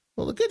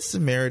 Well, the Good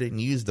Samaritan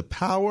used the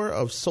power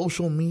of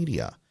social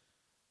media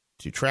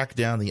to track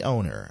down the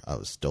owner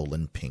of a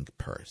stolen pink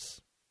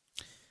purse.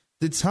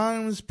 The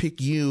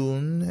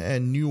Times-Picayune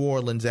and New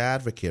Orleans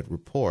Advocate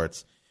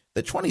reports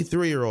that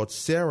 23-year-old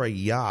Sarah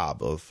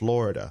Yob of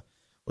Florida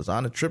was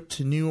on a trip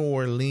to New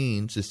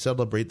Orleans to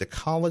celebrate the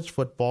college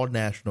football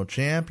national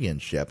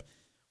championship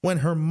when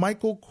her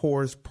Michael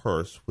Kors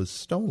purse was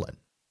stolen.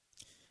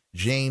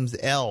 James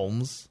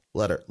Elms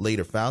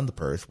later found the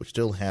purse, which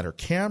still had her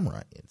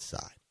camera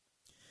inside.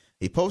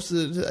 He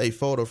posted a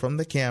photo from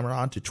the camera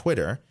onto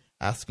Twitter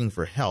asking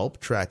for help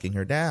tracking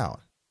her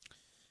down.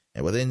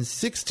 And within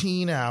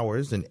 16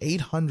 hours and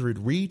 800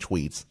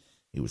 retweets,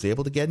 he was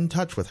able to get in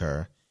touch with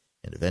her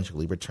and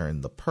eventually return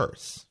the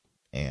purse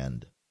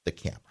and the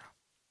camera.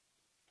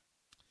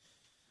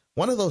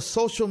 One of those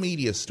social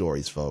media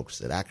stories, folks,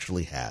 that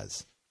actually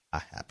has a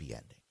happy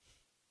ending.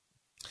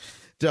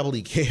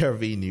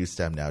 WKRV News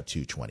Time now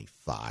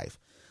 2:25.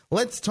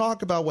 Let's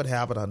talk about what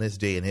happened on this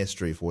day in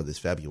history for this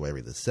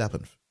February the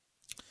 7th.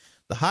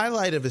 The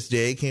highlight of this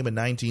day came in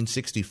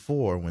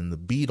 1964 when the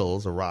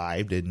Beatles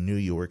arrived in New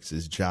York's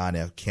John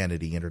F.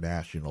 Kennedy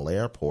International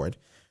Airport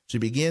to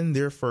begin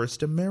their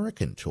first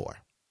American tour.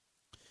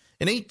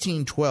 In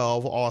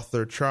 1812,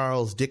 author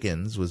Charles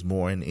Dickens was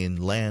born in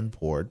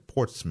Landport,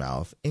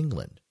 Portsmouth,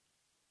 England.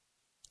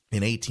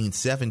 In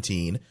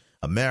 1817,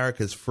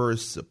 America's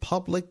first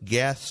public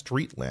gas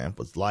street lamp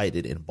was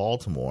lighted in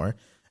Baltimore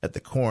at the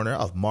corner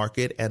of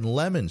Market and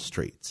Lemon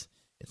Streets.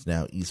 It's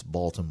now East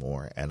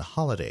Baltimore and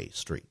Holiday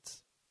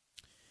Streets.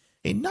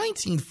 In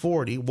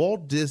 1940,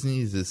 Walt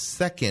Disney's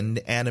second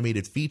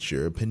animated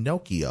feature,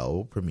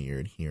 Pinocchio,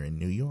 premiered here in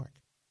New York.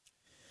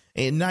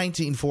 In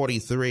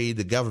 1943,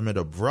 the government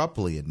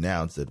abruptly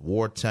announced that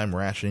wartime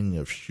rationing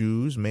of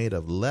shoes made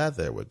of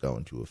leather would go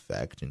into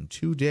effect in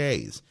 2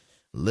 days,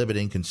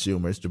 limiting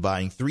consumers to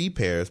buying 3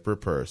 pairs per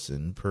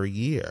person per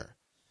year.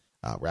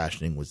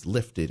 Rationing was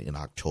lifted in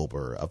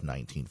October of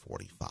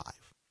 1945.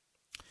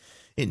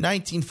 In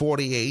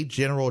 1948,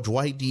 General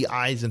Dwight D.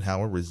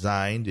 Eisenhower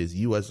resigned as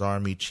U.S.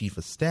 Army Chief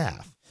of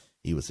Staff.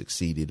 He was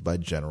succeeded by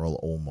General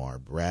Omar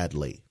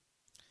Bradley.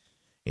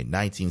 In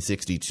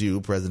 1962,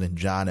 President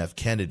John F.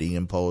 Kennedy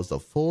imposed a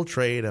full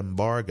trade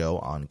embargo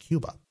on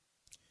Cuba.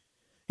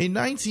 In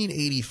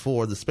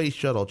 1984, the Space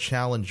Shuttle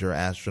Challenger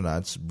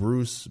astronauts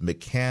Bruce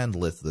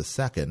McCandless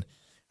II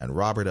and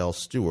Robert L.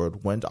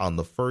 Stewart went on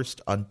the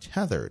first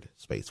untethered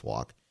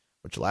spacewalk,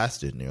 which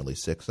lasted nearly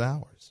 6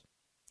 hours.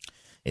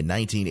 In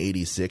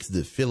 1986,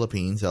 the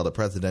Philippines held a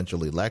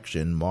presidential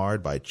election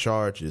marred by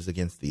charges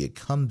against the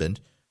incumbent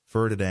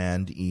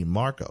Ferdinand E.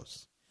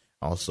 Marcos.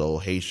 Also,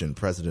 Haitian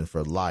President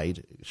for Life,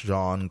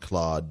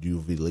 Jean-Claude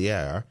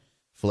Duvalier,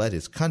 fled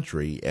his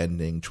country,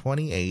 ending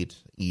 28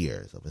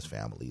 years of his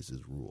family's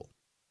rule.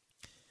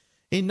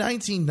 In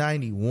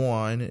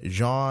 1991,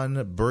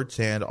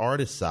 Jean-Bertrand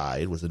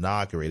Aristide was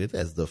inaugurated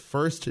as the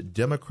first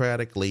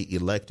democratically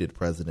elected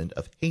president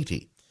of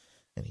Haiti,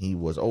 and he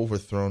was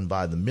overthrown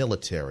by the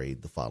military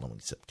the following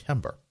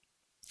September.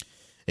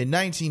 In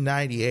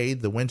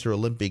 1998, the Winter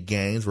Olympic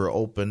Games were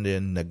opened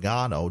in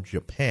Nagano,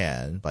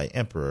 Japan, by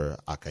Emperor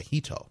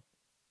Akihito.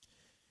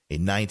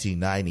 In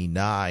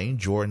 1999,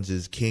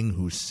 Jordan's King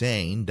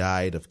Hussein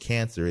died of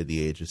cancer at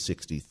the age of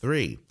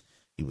 63.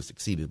 He was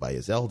succeeded by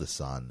his eldest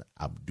son,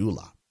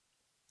 Abdullah.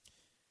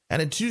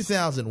 And in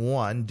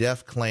 2001,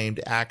 death claimed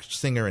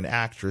singer and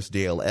actress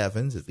Dale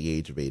Evans at the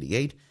age of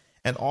 88,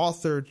 and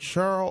author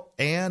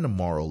Anne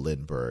Morrow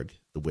Lindbergh,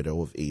 the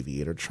widow of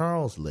aviator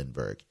Charles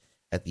Lindbergh,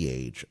 at the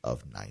age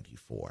of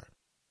 94.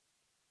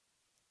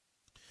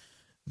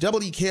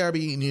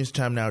 WKRB News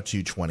Time now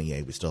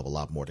 2:28. We still have a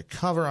lot more to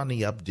cover on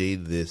the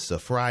update this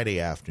Friday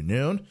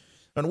afternoon.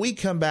 When we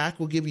come back,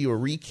 we'll give you a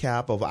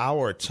recap of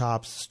our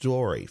top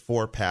story.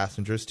 4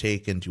 passengers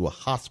taken to a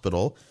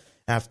hospital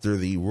after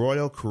the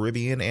Royal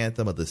Caribbean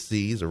Anthem of the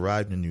Seas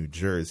arrived in New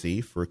Jersey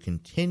for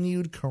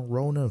continued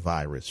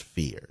coronavirus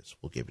fears.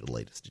 We'll give you the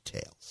latest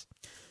details.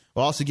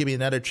 We'll also give you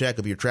another check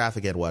of your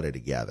traffic and weather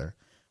together.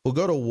 We'll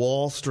go to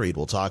Wall Street.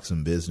 We'll talk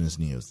some business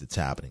news that's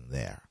happening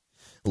there.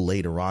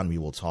 Later on, we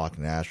will talk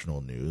national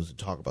news and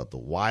talk about the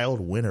wild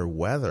winter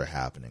weather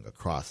happening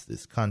across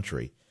this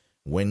country.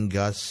 Wind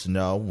gusts,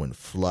 snow, and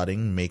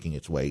flooding making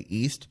its way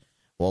east,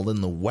 while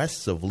in the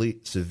west,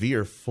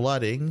 severe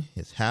flooding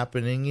is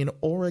happening in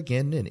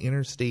Oregon and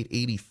Interstate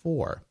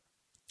 84.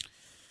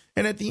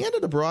 And at the end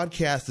of the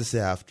broadcast this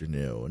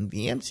afternoon,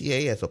 the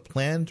MTA has a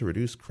plan to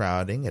reduce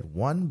crowding at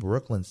one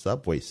Brooklyn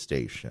subway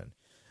station,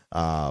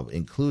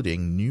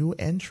 including new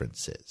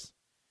entrances.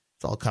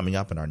 It's all coming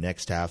up in our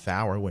next half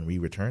hour when we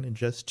return in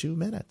just 2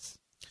 minutes.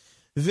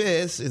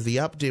 This is the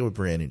Update with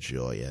Brandon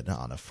Julian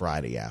on a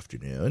Friday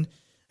afternoon,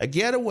 a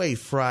getaway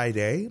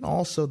Friday, and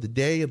also the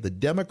day of the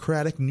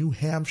Democratic New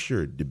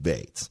Hampshire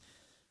debates.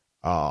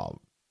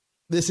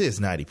 This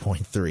is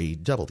 90.3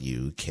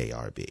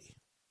 WKRB.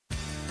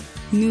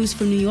 News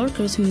for New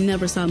Yorkers who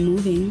never stop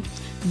moving.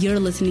 You're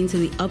listening to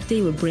the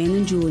Update with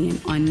Brandon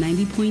Julian on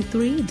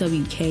 90.3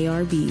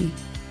 WKRB.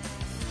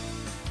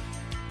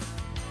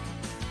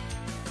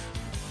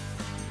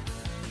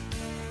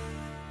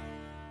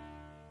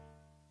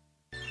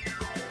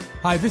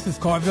 Hi, this is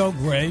Carvel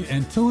Gray,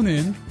 and tune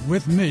in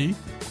with me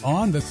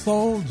on the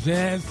Soul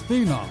Jazz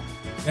Phenom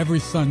every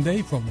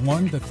Sunday from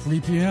 1 to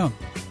 3 p.m.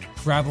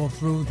 Travel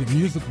through the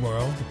music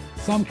world.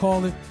 Some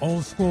call it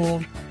old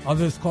school,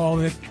 others call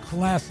it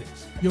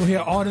classics. You'll hear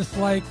artists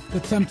like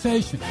The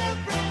Temptations,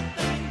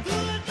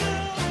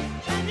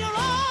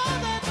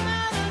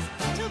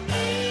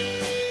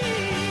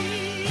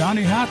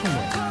 Johnny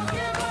Hathaway,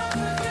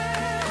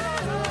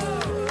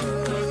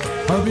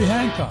 Herbie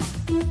Hancock,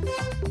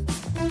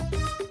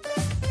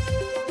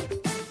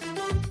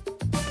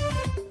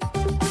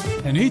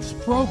 and each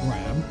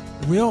program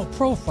will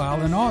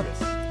profile an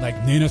artist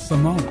like Nina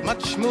Simone.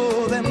 Much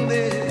more than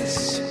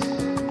this,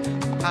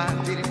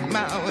 I did it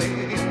my way.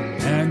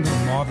 And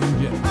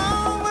Marvin Gaye.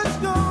 Oh, what's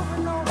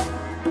going on?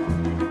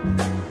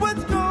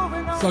 What's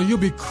going on? So you'll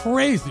be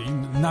crazy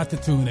not to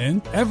tune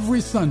in every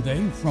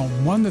Sunday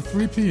from 1 to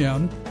 3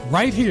 p.m.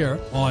 right here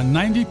on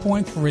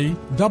 90.3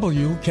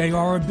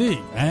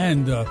 WKRB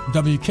and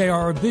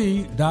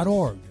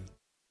WKRB.org.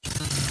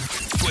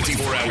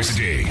 24 hours a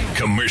day,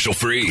 commercial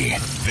free.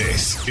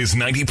 This is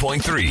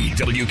 90.3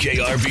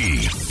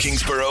 WKRB,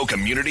 Kingsborough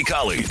Community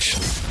College,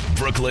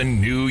 Brooklyn,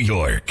 New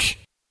York.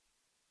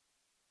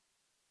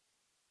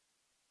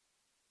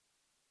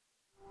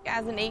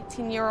 As an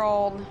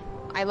 18-year-old,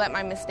 I let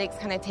my mistakes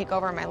kind of take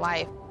over my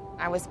life.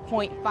 I was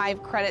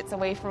 0.5 credits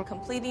away from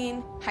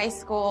completing high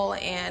school,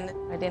 and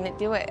I didn't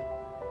do it.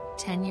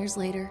 10 years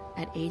later,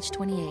 at age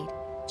 28,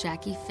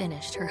 Jackie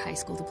finished her high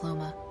school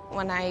diploma.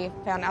 When I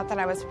found out that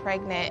I was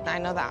pregnant, I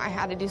know that I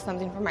had to do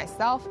something for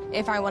myself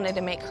if I wanted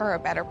to make her a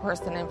better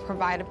person and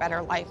provide a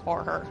better life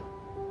for her.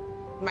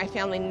 My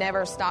family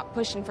never stopped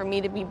pushing for me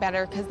to be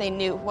better because they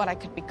knew what I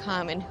could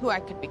become and who I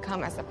could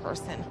become as a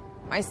person.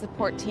 My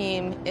support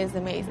team is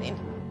amazing.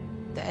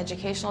 The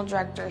educational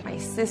director, my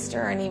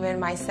sister, and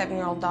even my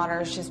 7-year-old daughter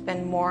has just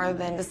been more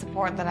than the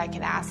support that I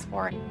could ask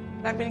for.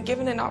 I've been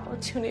given an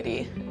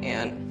opportunity,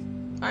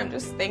 and I'm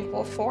just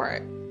thankful for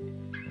it.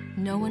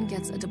 No one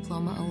gets a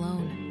diploma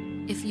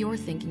alone. If you're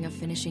thinking of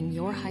finishing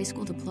your high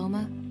school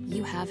diploma,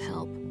 you have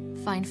help.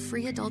 Find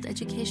free adult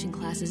education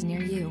classes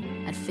near you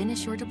at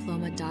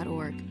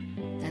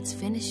finishyourdiploma.org. That's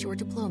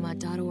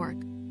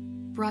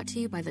finishyourdiploma.org. Brought to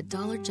you by the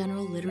Dollar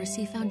General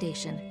Literacy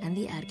Foundation and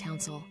the Ad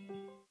Council.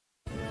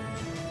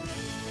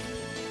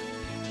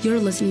 You're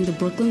listening to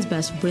Brooklyn's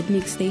best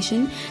rhythmic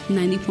station,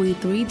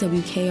 90.3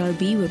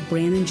 WKRB with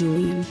Brandon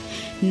Julian.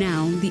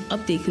 Now, the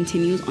update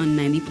continues on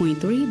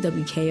 90.3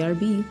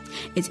 WKRB.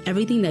 It's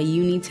everything that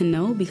you need to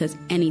know because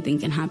anything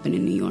can happen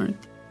in New York.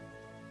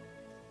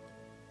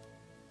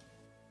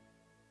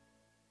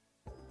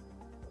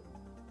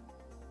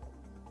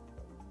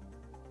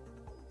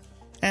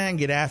 And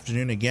good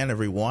afternoon again,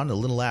 everyone. A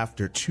little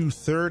after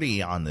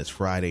 2:30 on this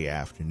Friday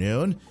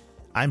afternoon.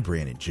 I'm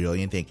Brandon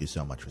Julian. Thank you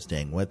so much for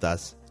staying with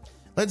us.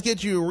 Let's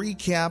get you a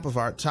recap of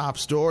our top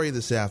story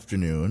this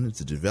afternoon.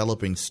 It's a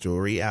developing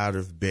story out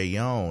of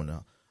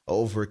Bayonne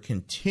over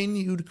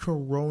continued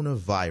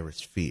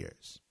coronavirus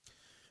fears.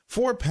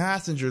 4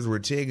 passengers were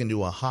taken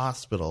to a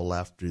hospital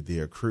after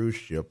their cruise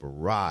ship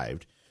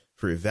arrived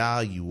for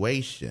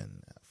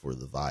evaluation for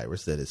the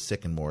virus that has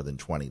sickened more than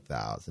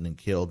 20,000 and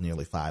killed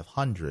nearly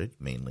 500,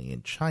 mainly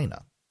in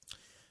China.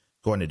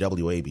 According to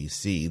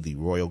WABC, the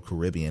Royal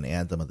Caribbean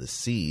Anthem of the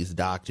Seas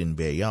docked in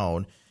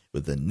Bayonne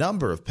with a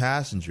number of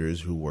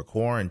passengers who were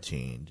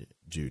quarantined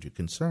due to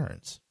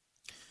concerns.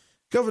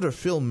 Governor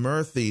Phil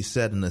Murphy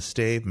said in a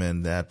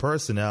statement that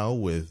personnel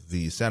with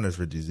the Centers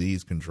for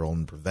Disease Control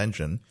and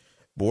Prevention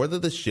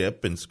boarded the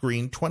ship and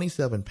screened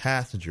 27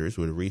 passengers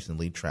who had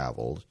recently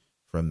traveled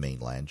from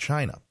mainland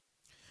China.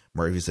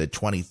 Murphy said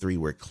 23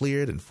 were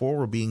cleared and 4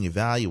 were being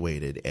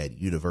evaluated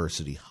at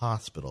University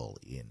Hospital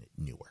in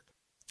Newark.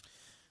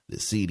 The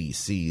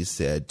CDC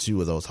said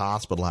 2 of those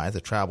hospitalized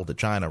had traveled to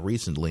China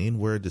recently and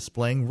were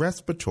displaying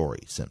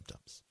respiratory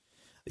symptoms.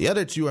 The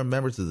other 2 are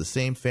members of the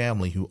same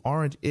family who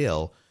aren't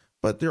ill,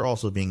 but they're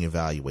also being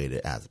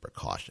evaluated as a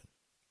precaution.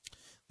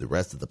 The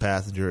rest of the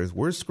passengers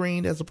were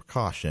screened as a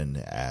precaution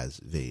as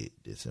they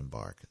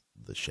disembark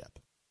the ship.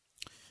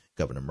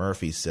 Governor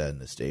Murphy said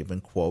in a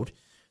statement, quote,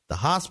 "The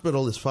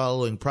hospital is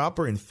following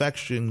proper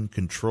infection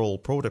control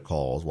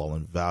protocols while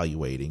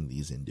evaluating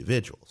these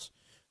individuals.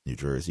 New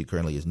Jersey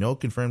currently has no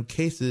confirmed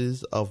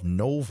cases of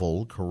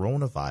novel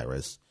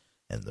coronavirus,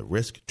 and the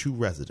risk to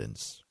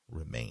residents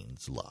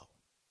remains low."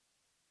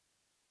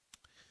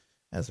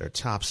 As our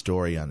top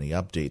story on the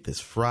update this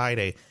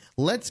Friday,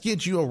 let's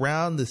get you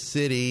around the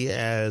city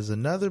as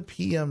another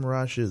PM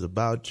rush is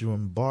about to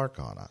embark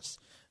on us.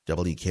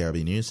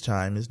 WKRB News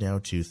Time is now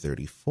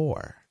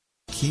 2:34.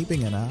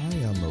 Keeping an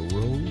eye on the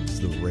roads,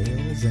 the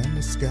rails, and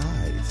the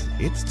skies,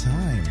 it's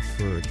time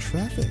for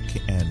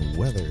traffic and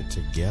weather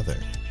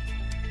together.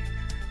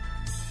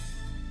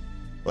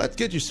 Let's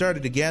get you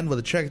started again with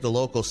a check at the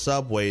local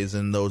subways,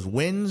 and those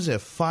winds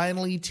have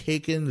finally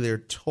taken their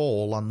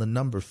toll on the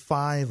number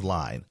 5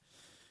 line.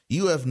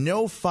 You have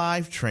no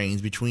 5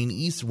 trains between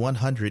East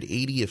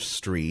 180th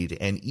Street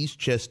and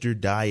Eastchester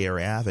Dyer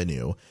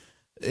Avenue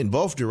in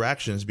both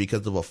directions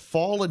because of a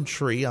fallen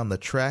tree on the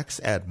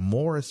tracks at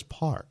Morris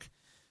Park.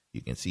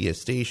 You can see a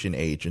station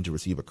agent to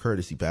receive a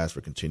courtesy pass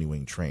for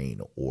continuing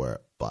train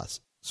or bus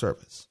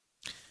service.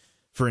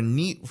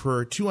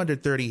 For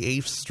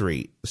 238th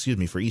Street,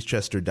 for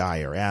Eastchester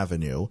Dyer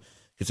Avenue,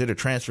 consider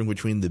transferring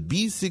between the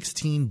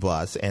B16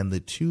 bus and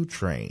the 2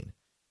 train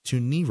to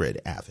Nerid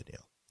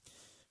Avenue.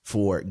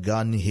 For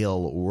Gun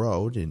Hill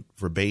Road and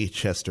for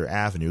Baychester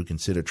Avenue,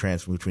 consider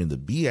transferring between the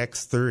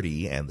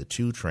BX30 and the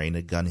 2 train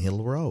at Gun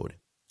Hill Road.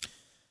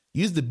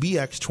 Use the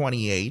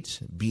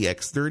BX28,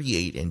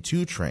 BX38, and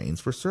 2 trains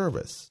for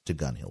service to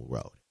Gun Hill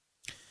Road.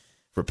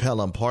 For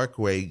Pelham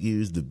Parkway,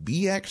 use the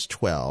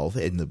BX12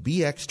 and the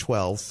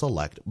BX12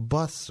 Select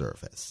bus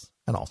service,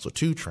 and also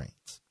 2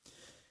 trains.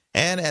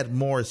 And at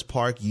Morris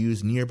Park,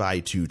 use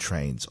nearby 2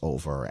 trains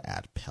over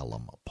at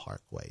Pelham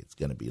Parkway. It's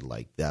going to be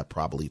like that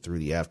probably through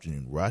the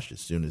afternoon rush as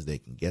soon as they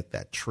can get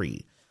that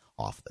tree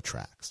off the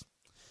tracks.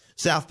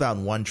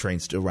 Southbound 1 train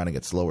still running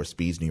at slower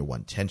speeds near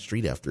 110th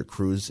Street after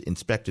crews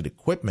inspected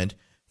equipment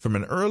from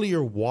an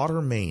earlier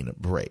water main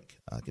break.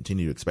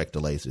 Continue to expect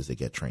delays as they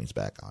get trains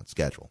back on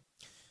schedule.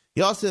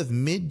 You also have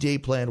midday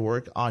planned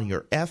work on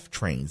your F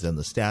trains on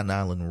the Staten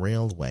Island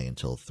Railway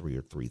until 3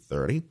 or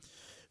 3:30.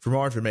 For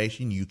more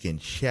information, you can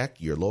check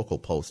your local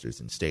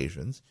posters and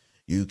stations.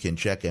 You can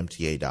check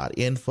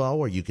MTA.info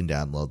or you can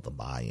download the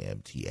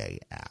MyMTA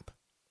app.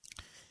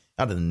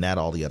 Other than that,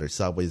 all the other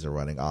subways are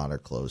running on or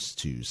close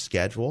to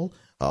schedule.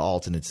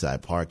 Alternate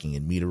side parking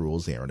and meter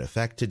rules are in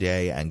effect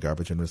today, and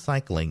garbage and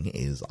recycling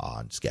is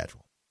on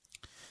schedule.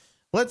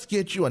 Let's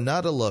get you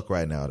another look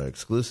right now at our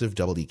exclusive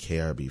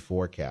WKRB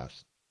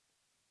forecast.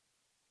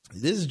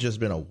 This has just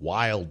been a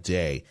wild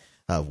day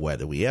of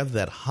weather. We have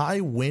that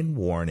high wind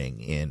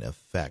warning in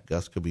effect.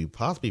 Gusts could be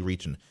possibly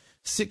reaching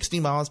 60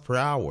 miles per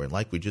hour. And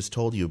like we just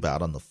told you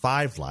about on the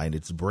 5 line,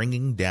 it's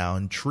bringing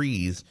down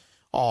trees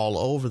all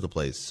over the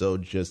place. So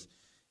just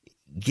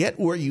get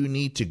where you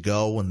need to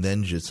go and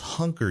then just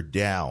hunker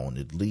down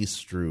at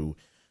least through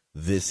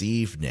this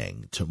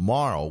evening.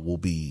 Tomorrow will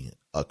be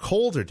a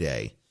colder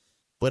day,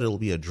 but it'll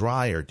be a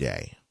drier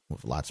day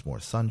with lots more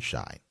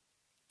sunshine.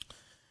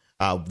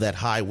 That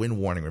high wind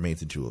warning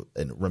remains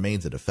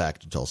in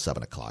effect until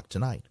 7 o'clock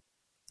tonight.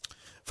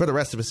 For the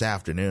rest of this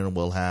afternoon,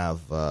 we'll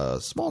have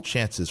small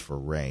chances for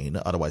rain,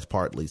 otherwise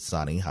partly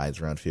sunny, highs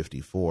around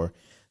 54.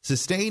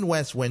 Sustained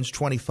west winds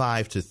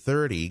 25 to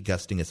 30,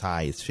 gusting as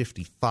high as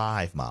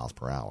 55 miles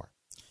per hour.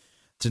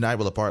 Tonight,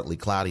 we'll have partly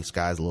cloudy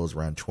skies, lows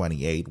around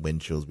 28,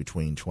 wind chills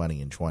between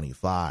 20 and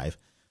 25.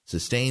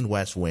 Sustained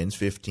west winds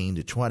 15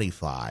 to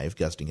 25,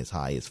 gusting as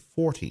high as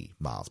 40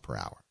 miles per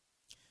hour.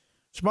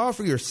 Tomorrow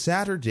for your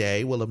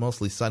Saturday, we'll have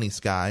mostly sunny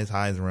skies,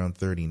 highs around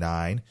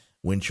 39,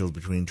 wind chills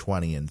between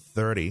 20 and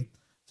 30.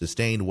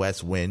 Sustained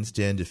west winds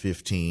 10 to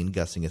 15,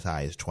 gusting as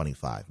high as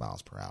 25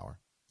 miles per hour.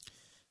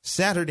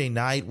 Saturday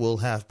night, we'll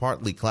have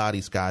partly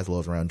cloudy skies,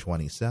 lows around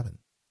 27.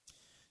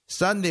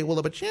 Sunday, we'll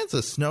have a chance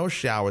of snow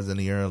showers in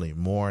the early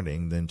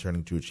morning, then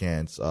turning to a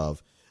chance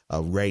of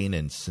rain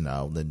and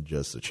snow, then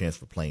just a chance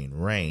for plain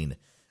rain,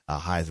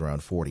 highs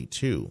around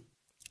 42.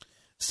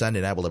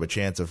 Sunday night, we'll have a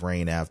chance of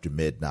rain after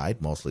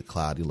midnight, mostly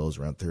cloudy, lows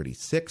around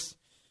 36.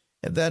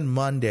 And then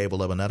Monday,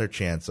 we'll have another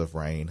chance of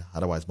rain,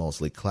 otherwise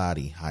mostly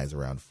cloudy, highs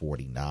around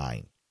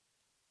 49.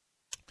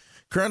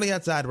 Currently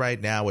outside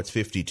right now, it's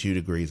 52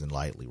 degrees and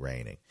lightly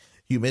raining.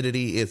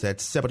 Humidity is at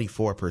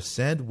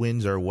 74%.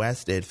 Winds are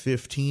west at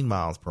 15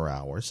 miles per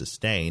hour,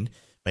 sustained,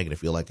 making it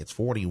feel like it's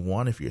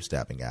 41 if you're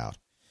stepping out.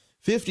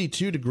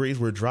 52 degrees,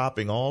 we're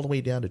dropping all the way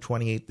down to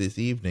 28 this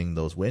evening.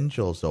 Those wind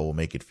chills, though, will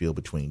make it feel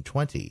between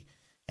 20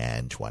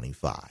 and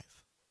 25.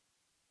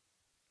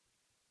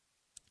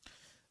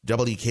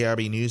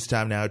 WKRB News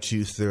Time now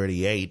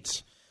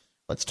 2:38.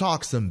 Let's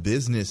talk some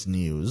business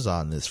news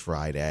on this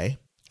Friday.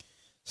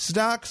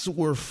 Stocks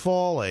were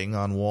falling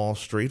on Wall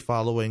Street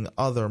following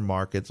other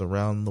markets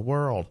around the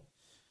world.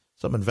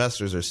 Some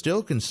investors are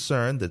still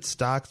concerned that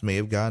stocks may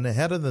have gotten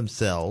ahead of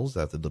themselves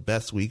after the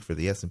best week for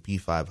the S&P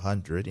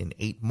 500 in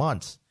 8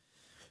 months.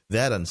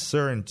 That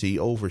uncertainty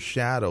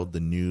overshadowed the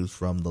news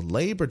from the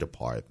Labor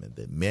Department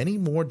that many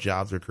more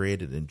jobs were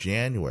created in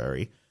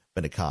January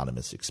than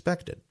economists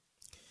expected.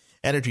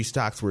 Energy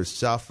stocks were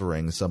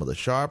suffering some of the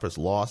sharpest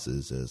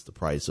losses as the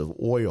price of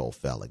oil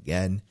fell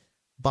again.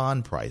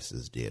 Bond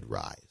prices did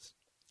rise.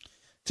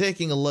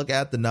 Taking a look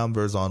at the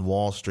numbers on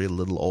Wall Street, a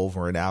little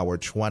over an hour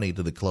 20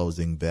 to the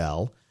closing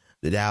bell.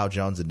 The Dow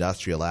Jones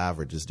Industrial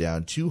Average is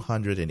down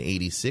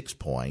 286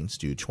 points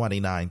to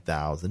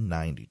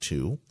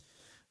 29,092.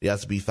 The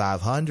S&P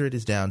 500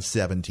 is down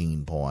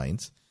 17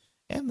 points,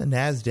 and the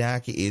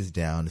NASDAQ is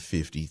down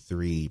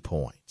 53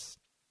 points.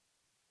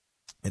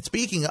 And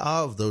speaking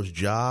of those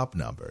job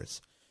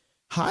numbers,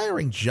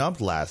 hiring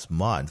jumped last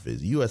month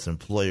as U.S.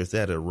 employers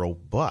added a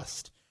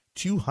robust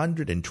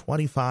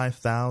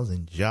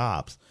 225,000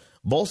 jobs,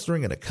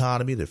 bolstering an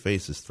economy that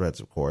faces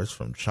threats, of course,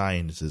 from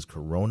China's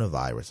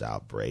coronavirus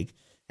outbreak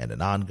and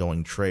an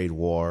ongoing trade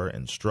war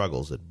and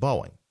struggles at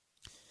Boeing.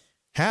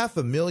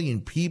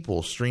 500,000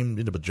 people streamed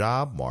into the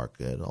job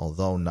market,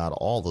 although not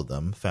all of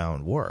them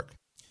found work.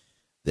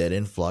 That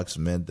influx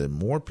meant that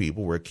more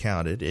people were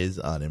counted as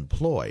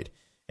unemployed,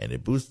 and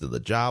it boosted the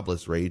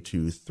jobless rate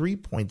to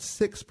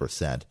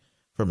 3.6%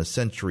 from a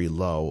century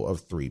low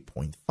of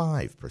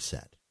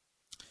 3.5%.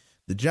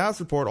 The jobs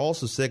report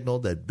also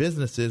signaled that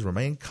businesses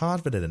remain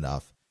confident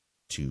enough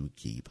to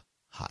keep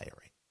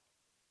hiring.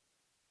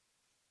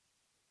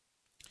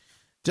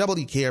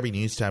 WKRB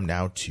News Time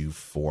now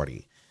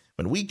 2:40.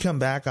 When we come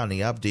back on the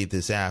update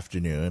this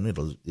afternoon, it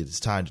is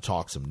time to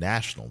talk some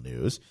national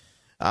news.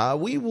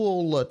 We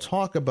will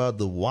talk about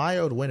the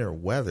wild winter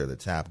weather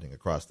that's happening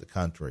across the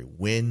country.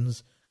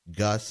 Wind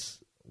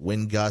gusts,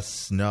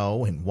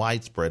 snow, and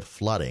widespread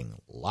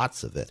flooding.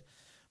 Lots of it.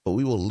 But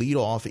we will lead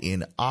off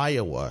in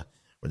Iowa,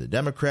 where the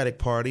Democratic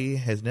Party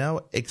has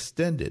now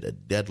extended a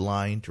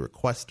deadline to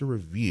request a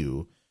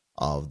review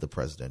of the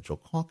presidential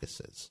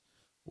caucuses.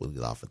 We'll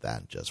lead off with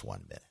that in just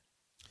 1 minute.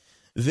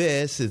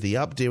 This is the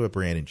Update with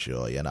Brandon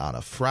Julian on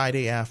a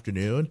Friday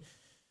afternoon.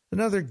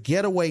 Another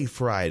Getaway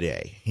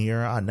Friday here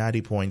on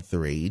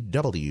 90.3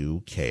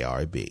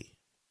 WKRB.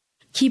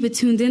 Keep it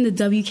tuned in to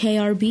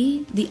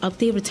WKRB. The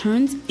Update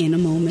returns in a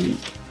moment.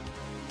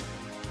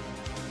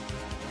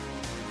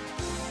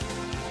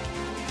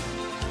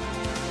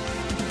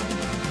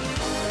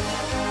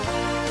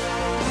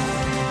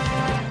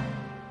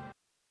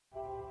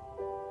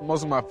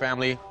 Most of my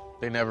family,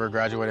 they never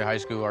graduated high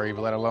school or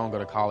even let alone go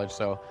to college,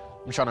 so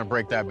I'm trying to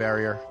break that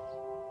barrier.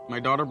 My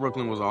daughter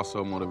Brooklyn was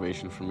also a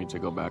motivation for me to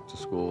go back to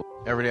school.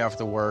 Every day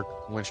after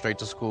work, went straight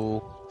to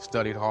school,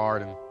 studied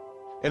hard,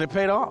 and it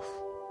paid off.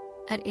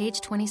 At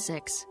age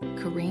 26,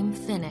 Kareem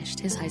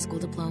finished his high school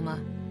diploma.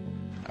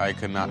 I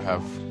could not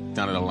have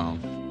done it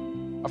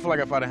alone. I feel like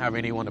if I didn't have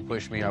anyone to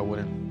push me, I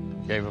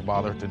wouldn't give a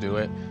bother to do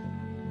it.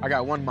 I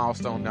got one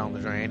milestone down the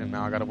drain, and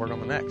now I got to work on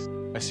the next.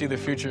 I see the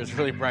future is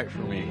really bright for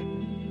me.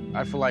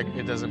 I feel like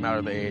it doesn't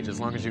matter the age, as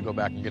long as you go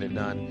back and get it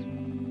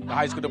done. The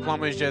high school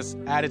diploma is just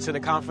added to the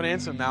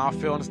confidence, and now I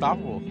feel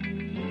unstoppable.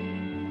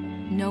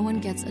 No one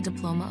gets a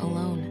diploma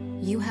alone.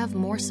 You have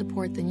more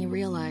support than you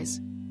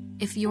realize.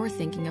 If you're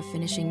thinking of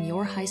finishing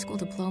your high school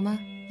diploma,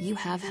 you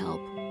have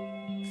help.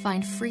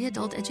 Find free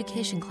adult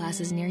education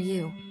classes near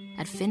you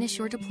at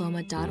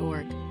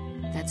finishyourdiploma.org.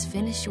 That's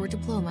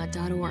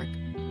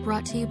finishyourdiploma.org.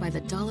 Brought to you by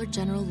the Dollar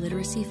General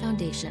Literacy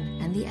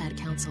Foundation and the Ad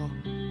Council.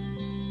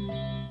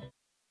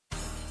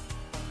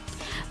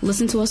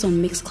 Listen to us on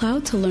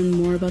Mixcloud to learn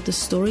more about the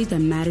stories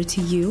that matter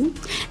to you.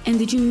 And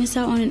did you miss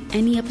out on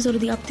any episode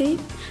of The Update?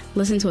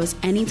 Listen to us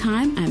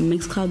anytime at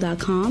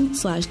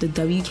mixcloud.com/the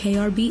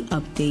WKRB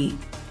Update.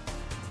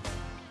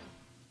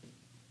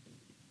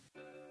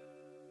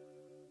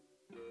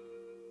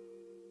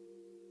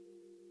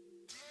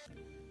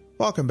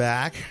 Welcome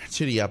back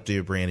to The Update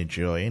with Brandon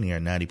Julian here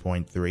on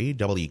 90.3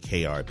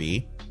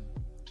 WKRB.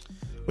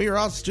 We are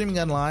also streaming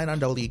online on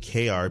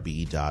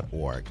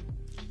WKRB.org.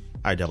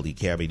 Our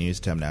WKRB news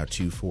time now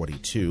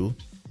 2:42.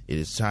 It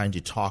is time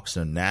to talk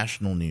some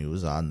national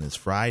news on this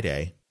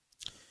Friday.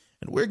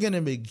 And we're going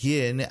to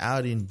begin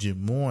out in Des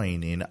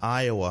Moines in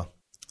Iowa,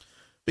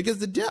 because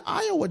the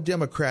Iowa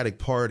Democratic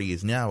Party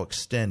is now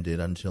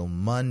extended until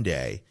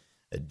Monday,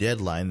 a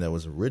deadline that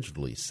was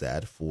originally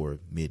set for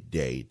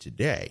midday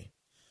today,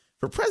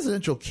 for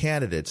presidential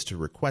candidates to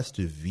request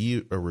a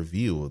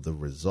review of the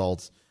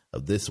results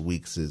of this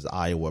week's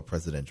Iowa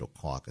presidential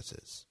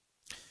caucuses.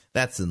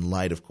 That's in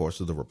light, of course,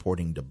 of the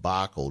reporting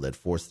debacle that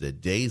forced a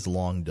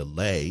days-long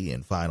delay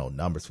in final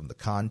numbers from the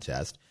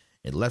contest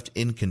and left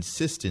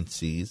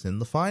inconsistencies in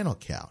the final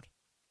count.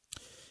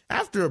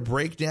 After a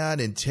breakdown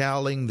in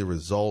tallying the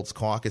results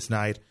caucus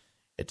night,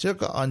 it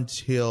took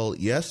until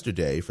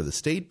yesterday for the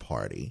state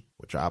party,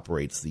 which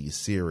operates the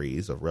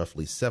series of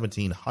roughly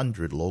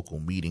 1,700 local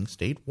meetings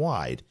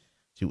statewide,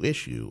 to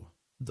issue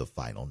the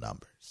final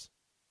numbers.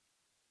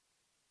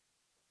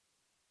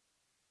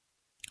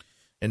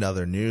 In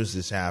other news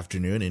this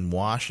afternoon in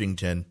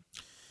Washington,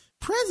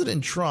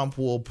 President Trump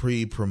will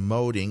be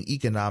promoting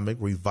economic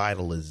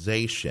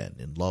revitalization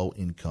in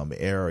low-income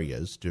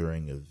areas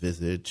during a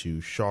visit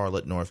to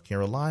Charlotte, North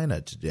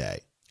Carolina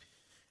today.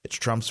 It's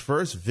Trump's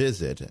first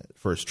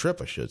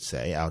trip,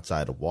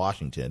 outside of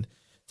Washington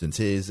since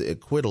his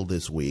acquittal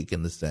this week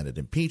in the Senate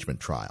impeachment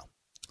trial.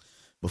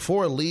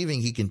 Before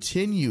leaving, he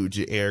continued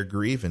to air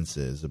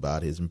grievances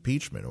about his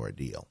impeachment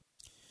ordeal.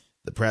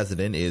 The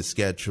president is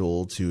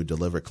scheduled to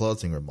deliver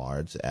closing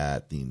remarks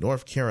at the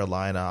North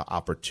Carolina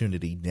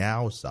Opportunity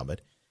Now Summit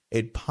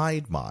at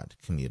Piedmont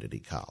Community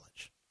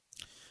College.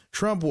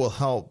 Trump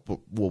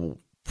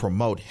will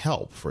promote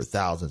help for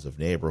thousands of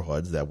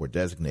neighborhoods that were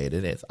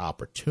designated as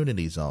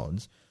opportunity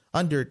zones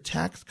under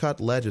tax cut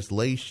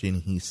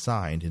legislation he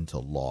signed into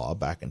law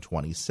back in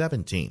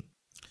 2017.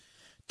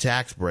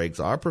 Tax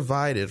breaks are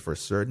provided for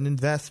certain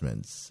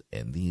investments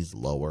in these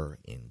lower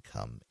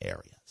income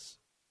areas.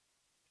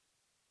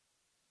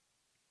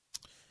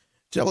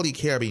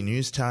 WKRB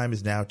News Time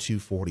is now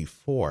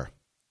 2:44.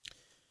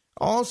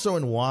 Also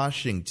in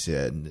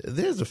Washington,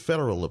 there's a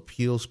federal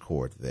appeals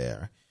court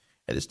there,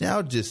 and it's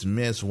now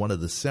dismissed one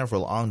of the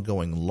several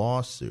ongoing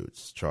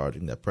lawsuits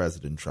charging that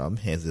President Trump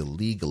has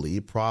illegally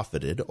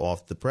profited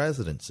off the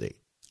presidency.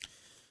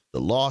 The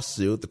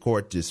lawsuit the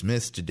court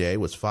dismissed today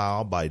was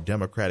filed by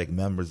Democratic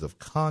members of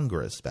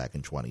Congress back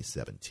in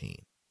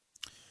 2017.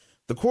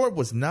 The court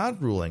was not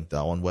ruling,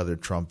 though, on whether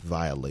Trump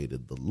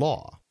violated the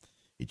law.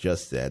 It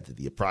just said that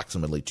the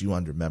approximately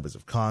 200 members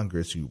of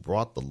Congress who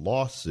brought the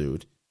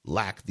lawsuit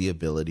lacked the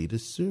ability to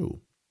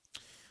sue.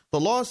 The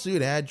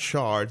lawsuit had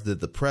charged that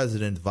the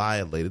president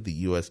violated the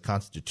U.S.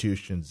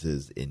 Constitution's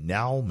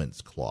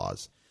annulments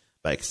clause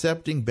by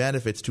accepting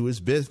benefits to his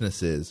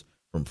businesses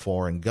from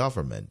foreign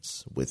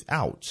governments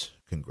without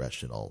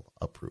congressional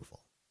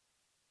approval.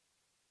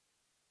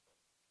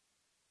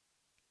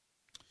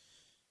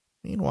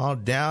 Meanwhile,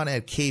 down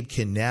at Cape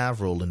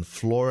Canaveral in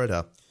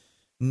Florida,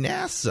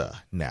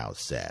 NASA now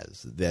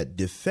says that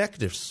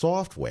defective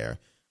software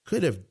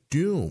could have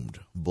doomed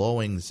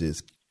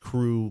Boeing's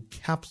Crew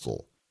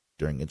capsule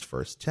during its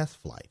first test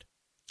flight.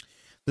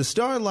 The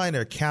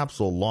Starliner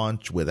capsule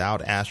launched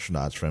without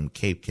astronauts from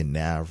Cape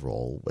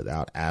Canaveral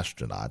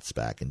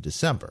back in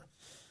December,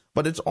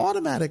 but its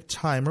automatic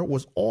timer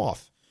was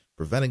off,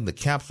 preventing the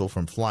capsule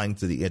from flying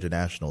to the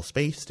International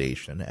Space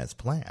Station as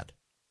planned.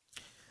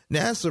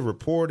 NASA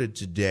reported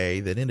today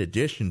that in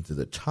addition to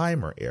the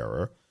timer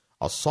error,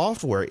 a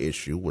software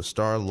issue with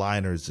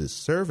Starliner's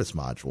service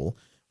module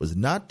was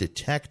not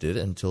detected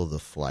until the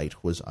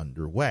flight was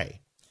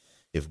underway.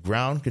 If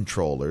ground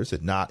controllers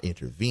had not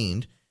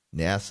intervened,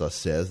 NASA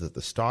says that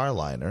the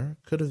Starliner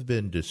could have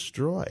been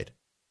destroyed.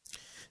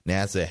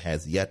 NASA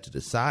has yet to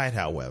decide,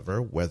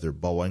 however, whether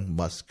Boeing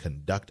must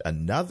conduct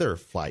another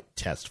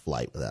test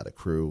flight without a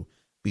crew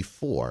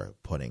before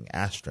putting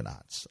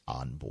astronauts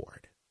on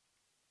board.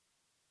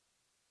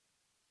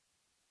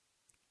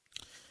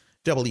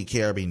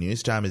 WKRB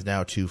News Time is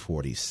now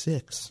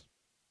 2:46.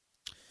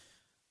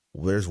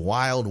 There's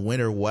wild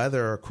winter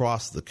weather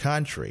across the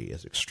country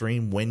as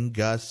extreme wind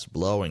gusts,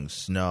 blowing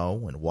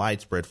snow, and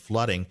widespread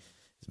flooding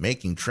is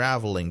making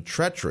traveling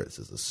treacherous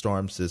as the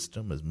storm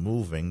system is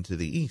moving to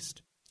the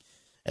east.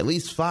 At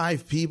least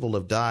 5 people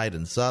have died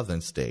in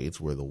southern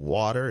states where the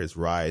water is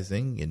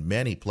rising in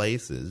many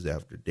places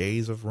after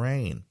days of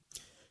rain.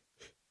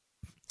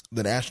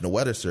 The National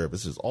Weather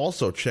Service is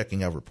also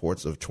checking out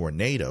reports of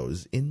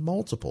tornadoes in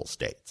multiple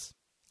states.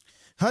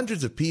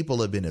 Hundreds of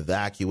people have been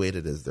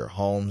evacuated as their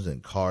homes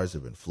and cars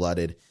have been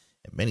flooded,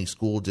 and many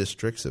school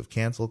districts have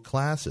canceled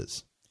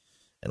classes.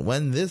 And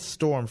when this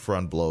storm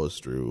front blows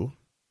through,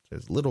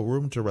 there's little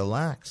room to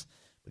relax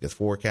because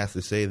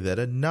forecasters say that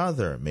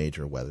another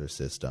major weather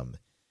system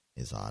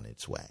is on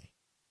its way.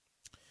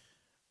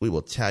 We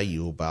will tell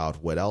you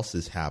about what else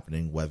is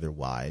happening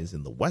weather-wise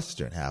in the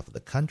western half of the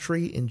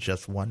country in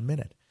just 1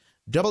 minute.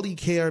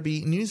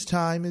 WKRB News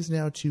Time is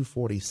now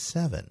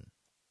 2:47.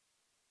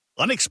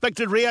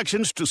 Unexpected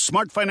reactions to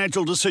smart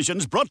financial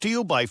decisions brought to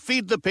you by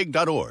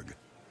feedthepig.org.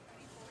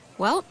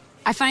 Well,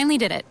 I finally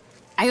did it.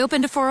 I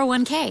opened a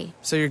 401k.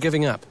 So you're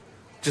giving up?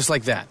 Just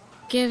like that?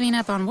 Giving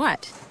up on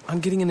what? On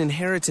getting an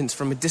inheritance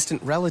from a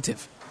distant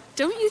relative.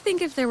 Don't you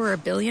think if there were a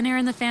billionaire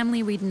in the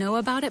family, we'd know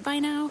about it by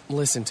now?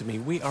 Listen to me.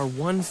 We are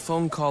one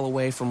phone call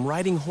away from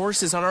riding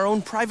horses on our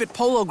own private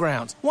polo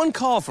grounds. One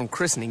call from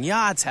christening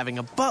yachts, having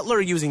a butler,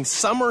 using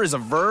summer as a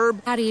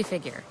verb. How do you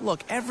figure?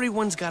 Look,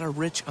 everyone's got a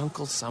rich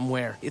uncle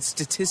somewhere. It's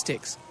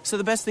statistics. So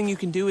the best thing you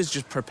can do is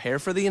just prepare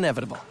for the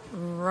inevitable.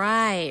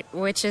 Right,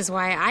 which is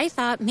why I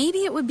thought maybe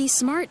it would be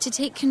smart to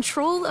take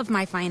control of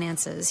my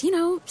finances. You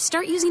know,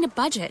 start using a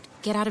budget,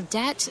 get out of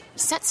debt,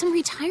 set some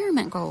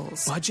retirement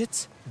goals.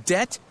 Budgets?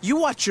 Debt? You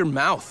watch your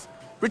mouth.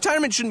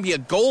 Retirement shouldn't be a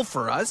goal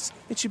for us.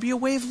 It should be a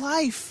way of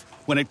life.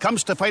 When it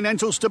comes to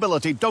financial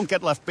stability, don't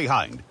get left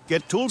behind.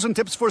 Get tools and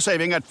tips for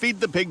saving at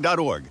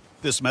feedthepig.org.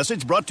 This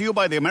message brought to you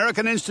by the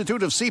American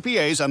Institute of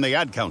CPAs and the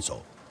Ad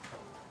Council.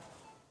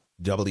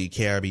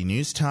 WKRB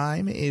News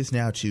Time is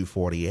now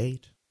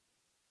 2:48.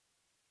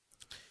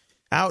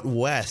 Out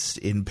west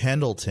in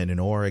Pendleton in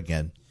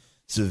Oregon,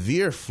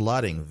 severe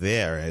flooding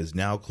there has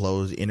now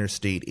closed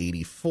Interstate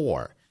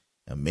 84,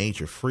 a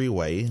major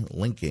freeway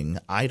linking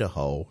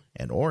Idaho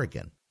and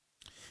Oregon.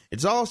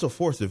 It's also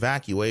forced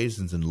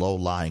evacuations in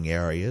low-lying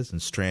areas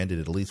and stranded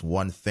at least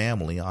one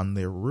family on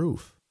their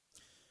roof.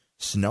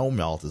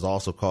 Snowmelt has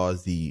also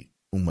caused the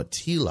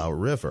Umatilla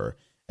River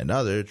and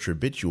other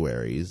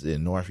tributaries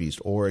in northeast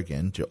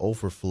Oregon to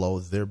overflow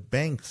their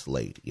banks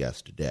late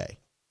yesterday.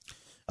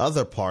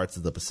 Other parts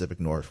of the Pacific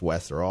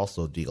Northwest are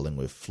also dealing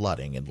with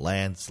flooding and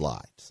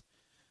landslides.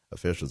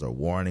 Officials are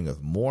warning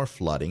of more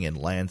flooding and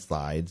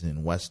landslides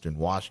in western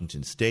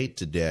Washington state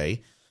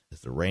today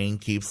as the rain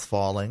keeps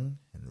falling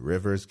and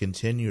rivers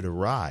continue to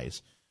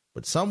rise,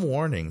 but some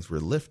warnings were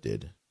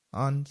lifted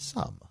on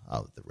some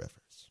of the rivers.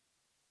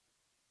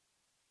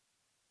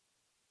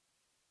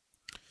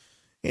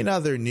 In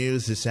other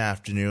news this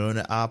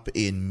afternoon, up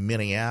in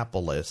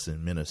Minneapolis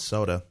in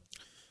Minnesota,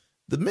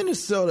 the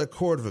Minnesota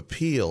Court of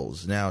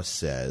Appeals now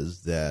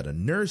says that a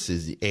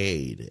nurse's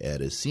aide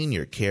at a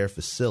senior care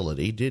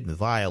facility didn't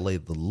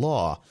violate the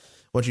law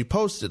when she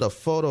posted a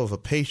photo of a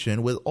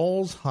patient with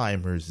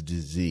Alzheimer's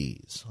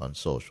disease on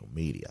social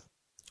media.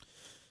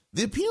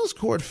 The appeals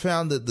court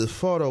found that the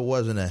photo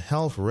wasn't a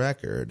health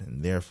record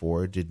and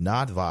therefore did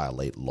not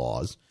violate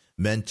laws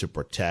meant to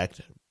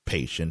protect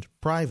patient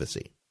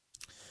privacy.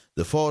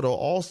 The photo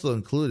also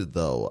included,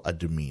 though, a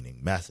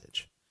demeaning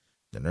message.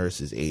 The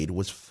nurse's aide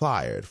was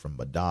fired from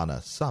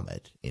Madonna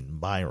Summit in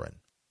Byron.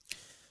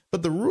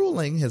 But the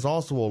ruling has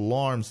also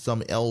alarmed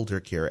some elder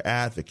care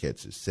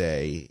advocates who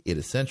say it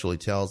essentially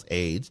tells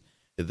aides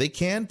that they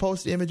can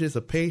post images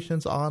of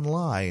patients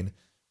online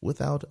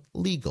without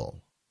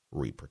legal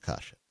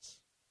repercussions.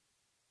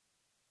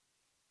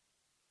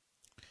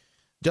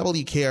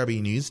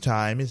 WKRB News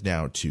Time is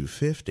now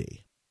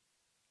 2:50.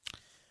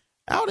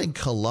 Out in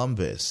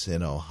Columbus,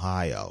 in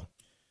Ohio,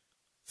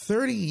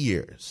 30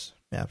 years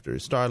after a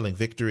startling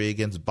victory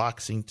against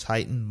boxing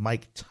titan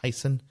Mike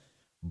Tyson,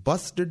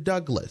 Buster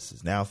Douglas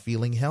is now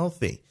feeling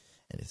healthy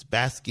and is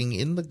basking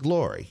in the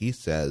glory he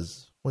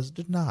says was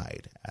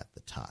denied at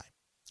the time.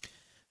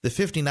 The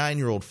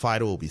 59-year-old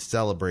fighter will be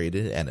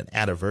celebrated at an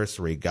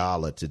anniversary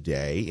gala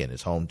today in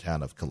his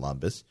hometown of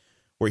Columbus,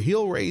 where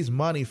he'll raise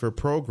money for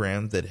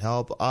programs that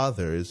help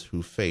others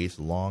who face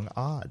long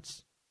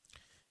odds.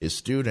 His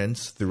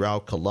students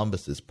throughout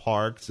Columbus's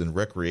parks and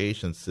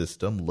recreation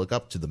system look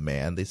up to the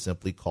man they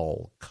simply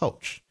call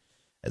Coach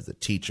as a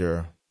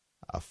teacher,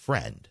 a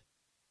friend,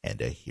 and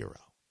a hero.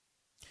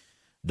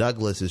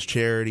 Douglas's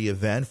charity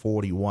event,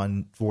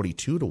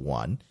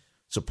 42-1,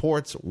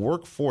 supports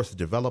workforce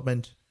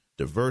development,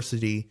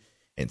 diversity,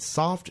 and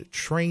soft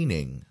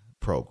training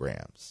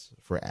programs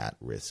for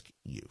at-risk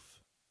youth.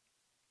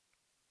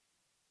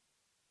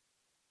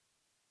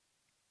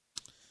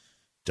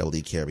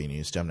 WKRB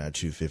News Time now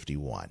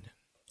 2:51.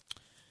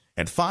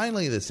 And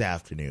finally this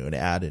afternoon,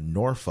 out in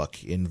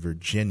Norfolk in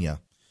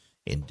Virginia,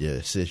 in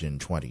Decision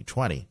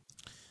 2020,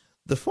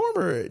 the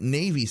former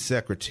Navy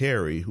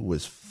secretary who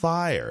was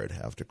fired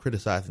after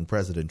criticizing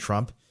President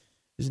Trump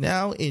is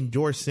now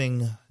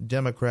endorsing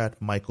Democrat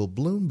Michael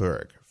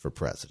Bloomberg for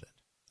president.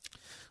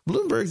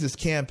 Bloomberg's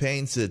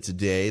campaign said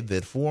today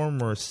that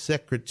former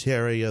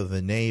Secretary of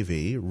the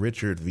Navy,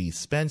 Richard V.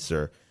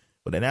 Spencer,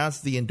 would announce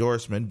the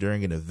endorsement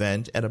during an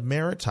event at a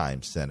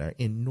maritime center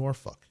in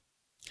Norfolk.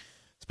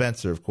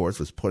 Spencer, of course,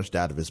 was pushed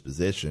out of his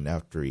position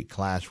after he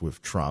clashed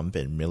with Trump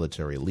and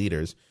military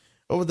leaders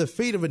over the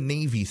fate of a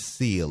Navy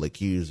SEAL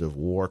accused of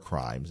war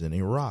crimes in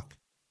Iraq.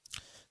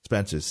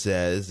 Spencer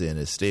says in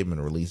a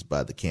statement released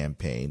by the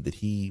campaign that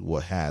he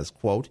has,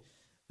 quote,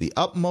 the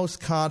utmost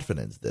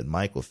confidence that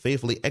Mike will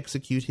faithfully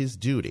execute his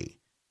duty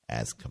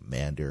as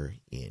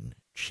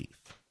Commander-in-Chief.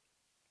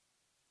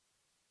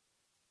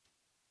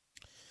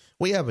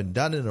 We haven't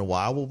done it in a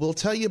while, but we'll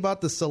tell you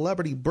about the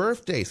celebrity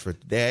birthdays for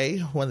today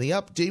when the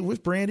update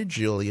with Brandon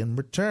Julian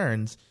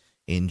returns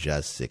in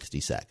just 60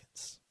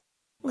 seconds.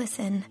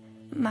 Listen,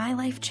 my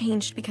life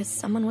changed because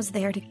someone was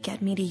there to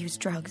get me to use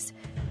drugs.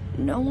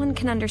 No one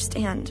can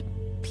understand.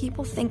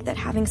 People think that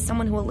having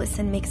someone who will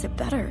listen makes it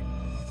better.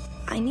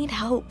 I need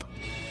help.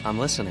 I'm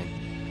listening.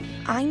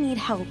 I need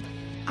help.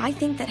 I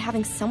think that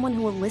having someone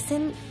who will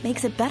listen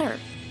makes it better.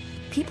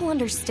 People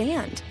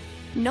understand.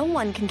 No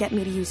one can get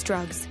me to use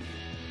drugs.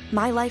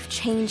 My life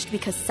changed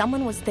because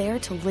someone was there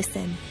to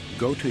listen.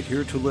 Go to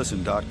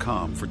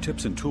heretolisten.com for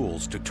tips and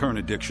tools to turn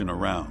addiction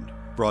around.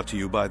 Brought to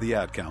you by the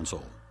Ad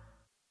Council.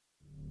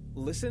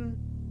 Listen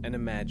and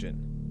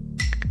imagine.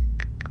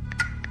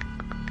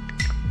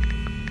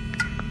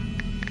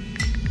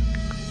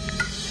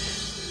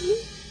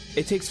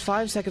 It takes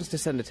 5 seconds to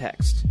send a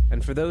text,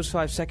 and for those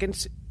 5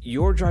 seconds,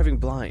 you're driving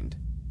blind.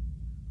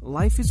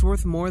 Life is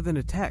worth more than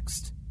a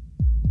text.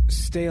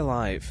 Stay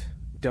alive.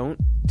 Don't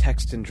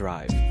text and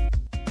drive.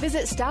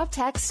 Visit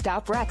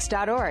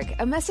StopTextStopWrecks.org,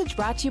 a message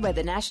brought to you by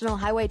the National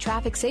Highway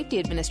Traffic Safety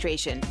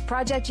Administration,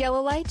 Project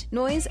Yellow Light,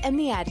 Noise, and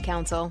the Ad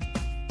Council.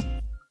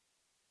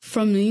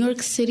 From New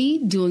York City,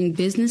 doing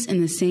business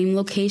in the same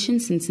location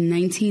since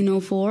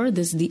 1904,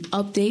 this is the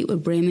update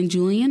with Brandon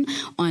Julian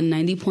on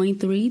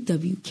 90.3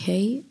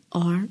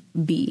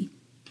 WKRB.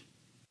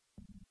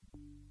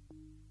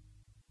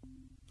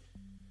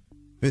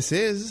 This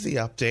is the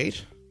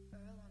update,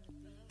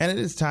 and it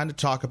is time to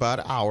talk about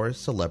our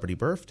celebrity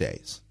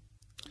birthdays.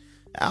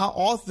 Our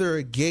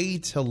author Gay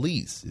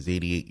Talese is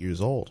 88 years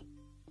old.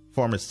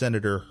 Former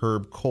Senator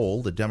Herb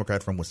Kohl, the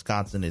Democrat from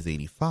Wisconsin, is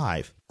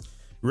 85.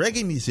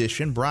 Reggae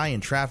musician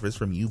Brian Travis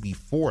from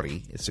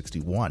UB40 is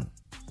 61.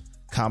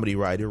 Comedy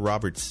writer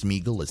Robert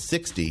Smigel is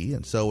 60,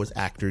 and so is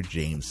actor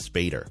James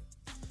Spader.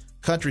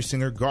 Country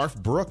singer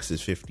Garth Brooks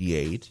is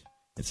 58,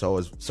 and so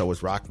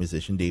is rock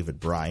musician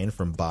David Bryan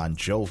from Bon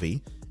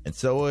Jovi, and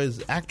so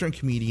is actor and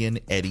comedian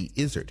Eddie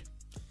Izzard.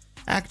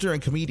 Actor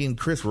and comedian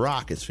Chris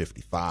Rock is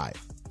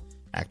 55.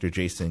 Actor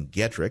Jason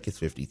Gedrick is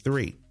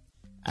 53.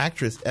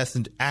 Actress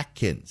Essence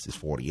Atkins is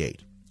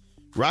 48.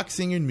 Rock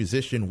singer and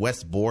musician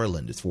Wes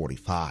Borland is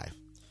 45.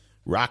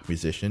 Rock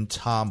musician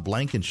Tom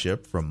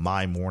Blankenship from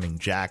My Morning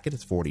Jacket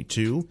is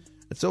 42,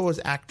 and so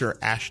is actor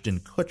Ashton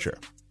Kutcher.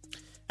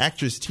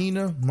 Actress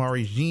Tina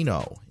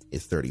Marigino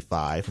is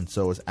 35, and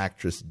so is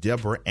actress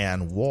Deborah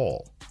Ann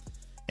Wall.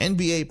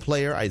 NBA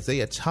player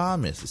Isaiah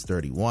Thomas is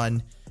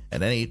 31,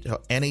 and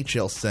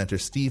NHL center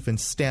Steven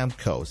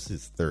Stamkos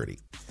is 30.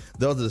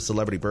 Those are the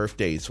celebrity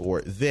birthdays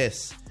for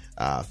this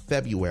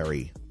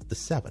February the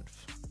 7th.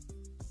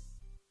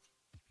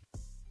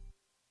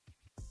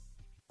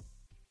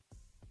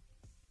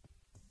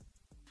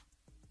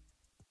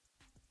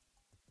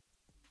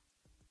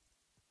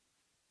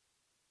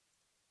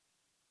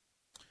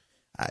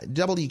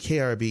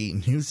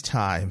 WKRB News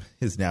Time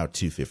is now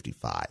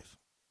 2:55.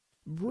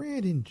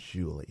 Brandon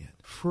Julian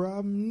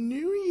from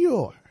New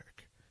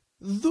York,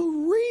 the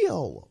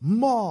real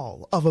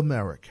Mall of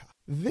America.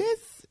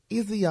 This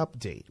is the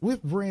update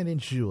with Brandon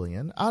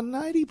Julian on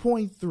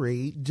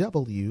 90.3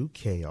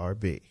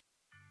 WKRB.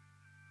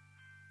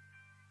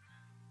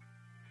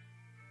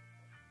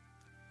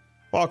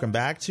 Welcome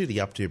back to the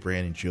update,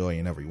 Brandon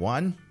Julian,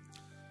 everyone.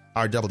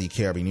 Our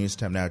WKRB News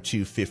Time now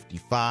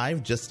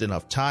 2:55. Just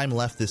enough time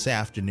left this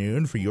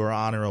afternoon for your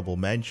honorable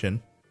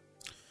mention.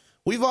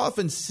 We've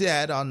often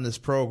said on this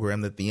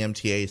program that the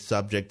MTA is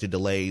subject to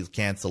delays,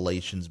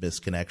 cancellations,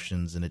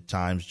 misconnections, and at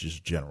times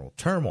just general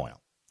turmoil.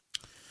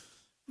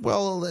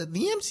 Well, the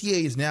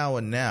MTA has now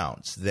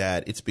announced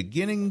that it's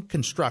beginning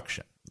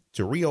construction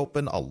to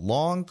reopen a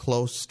long,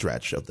 close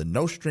stretch of the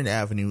Nostrand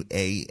Avenue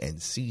A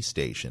and C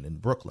station in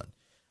Brooklyn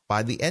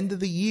by the end of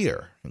the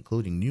year,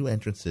 including new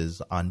entrances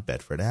on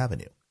Bedford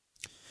Avenue.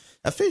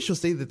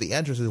 Officials say that the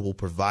entrances will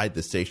provide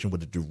the station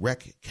with a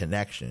direct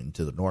connection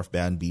to the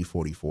northbound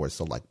B44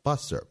 Select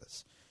bus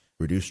service,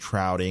 reduce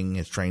crowding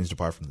as trains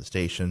depart from the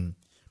station,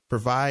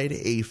 provide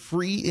a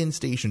free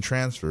in-station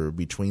transfer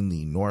between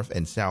the north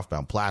and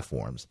southbound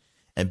platforms,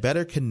 and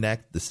better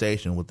connect the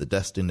station with the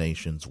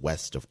destinations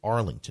west of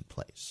Arlington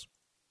Place.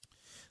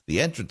 The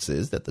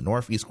entrances at the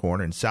northeast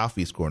corner and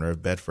southeast corner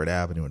of Bedford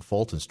Avenue and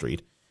Fulton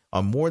Street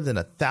are more than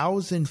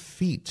 1,000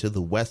 feet to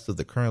the west of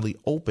the currently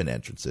open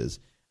entrances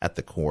at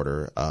the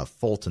corner of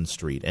Fulton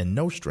Street and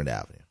Nostrand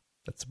Avenue.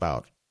 That's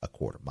about a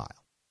quarter mile.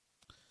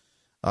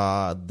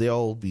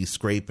 They'll be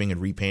scraping and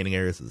repainting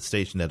areas of the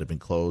station that have been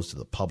closed to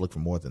the public for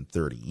more than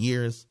 30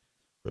 years,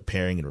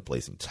 repairing and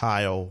replacing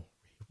tile,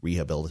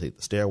 rehabilitate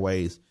the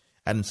stairways,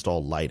 and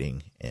install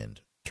lighting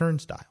and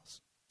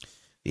turnstiles.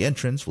 The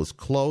entrance was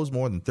closed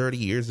more than 30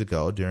 years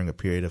ago during a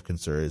period of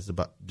concerns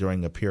about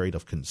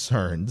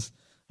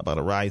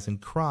a rise in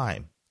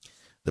crime.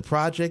 The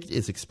project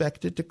is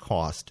expected to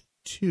cost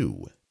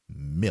 $2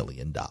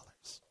 million.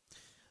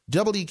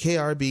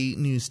 WKRB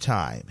News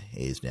Time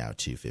is now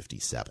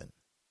 2:57.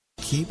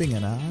 Keeping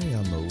an eye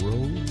on the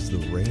roads, the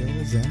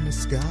rails, and the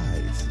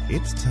skies,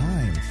 it's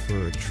time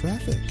for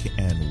traffic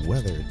and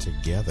weather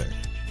together.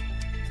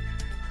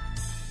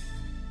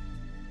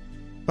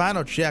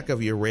 Final check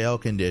of your rail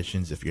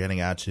conditions if you're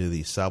heading out to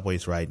the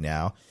subways right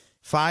now.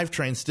 5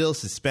 trains still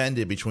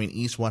suspended between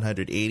East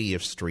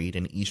 180th Street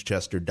and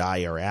Eastchester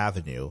Dyer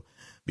Avenue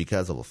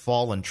because of a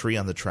fallen tree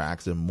on the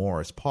tracks in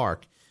Morris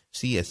Park.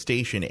 See a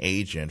station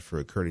agent for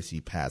a courtesy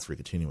pass for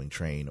continuing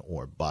train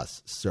or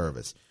bus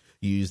service.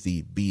 Use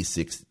the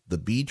B6, the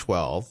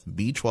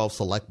B12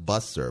 Select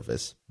Bus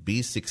Service,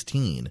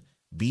 B16,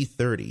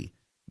 B30,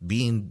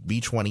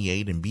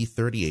 B28, and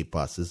B38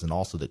 buses, and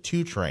also the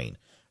 2 train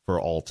for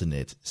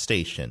alternate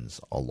stations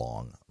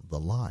along the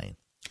line.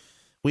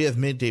 We have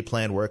midday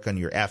planned work on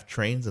your F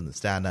trains on the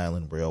Staten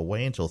Island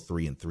Railway until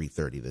 3 and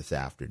 3:30 this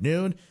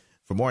afternoon.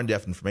 For more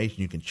in-depth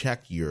information, you can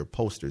check your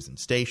posters and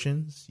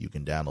stations. You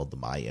can download the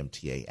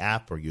MyMTA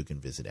app, or you can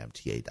visit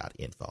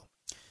mta.info.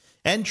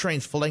 N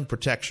trains filling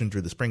protection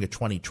through the spring of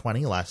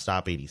 2020. Last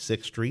stop,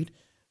 86th Street.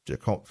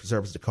 For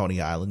service to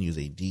Coney Island, use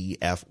a D,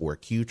 F, or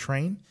Q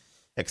train.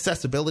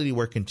 Accessibility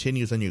work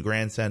continues on your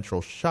Grand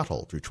Central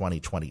Shuttle through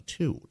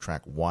 2022.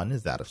 Track 1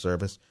 is out of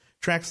service.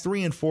 Tracks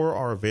 3 and 4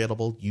 are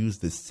available. Use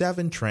the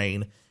 7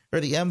 train or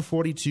the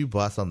M42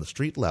 bus on the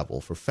street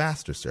level for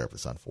faster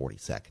service on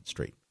 42nd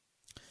Street.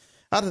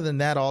 Other than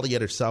that, all the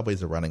other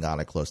subways are running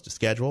on or close to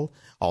schedule.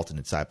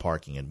 Alternate side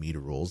parking and meter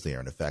rules, they are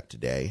in effect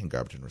today, and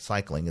garbage and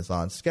recycling is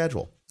on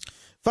schedule.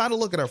 Final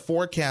look at our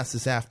forecast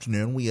this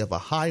afternoon. We have a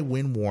high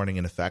wind warning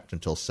in effect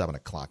until 7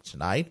 o'clock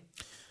tonight.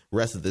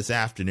 Rest of this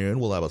afternoon,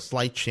 we'll have a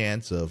slight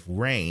chance of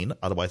rain,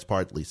 otherwise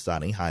partly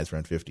sunny, highs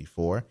around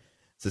 54.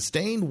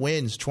 Sustained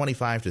winds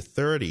 25 to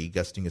 30,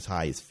 gusting as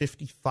high as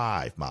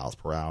 55 miles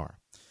per hour.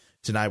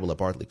 Tonight, we'll have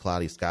partly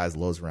cloudy skies,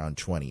 lows around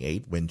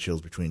 28, wind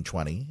chills between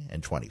 20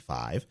 and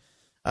 25.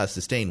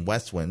 Sustained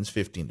west winds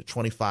 15 to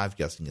 25,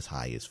 gusting as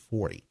high as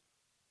 40.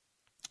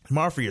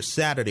 Tomorrow for your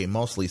Saturday,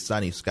 mostly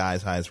sunny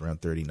skies, highs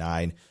around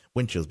 39,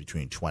 wind chills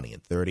between 20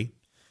 and 30.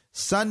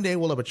 Sunday,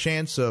 we'll have a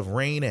chance of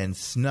rain and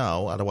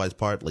snow, otherwise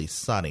partly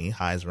sunny,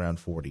 highs around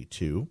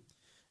 42.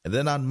 And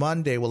then on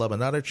Monday, we'll have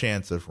another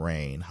chance of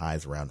rain,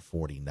 highs around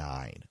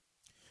 49.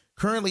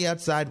 Currently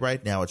outside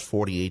right now, it's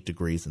 48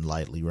 degrees and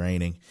lightly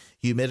raining.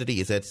 Humidity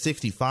is at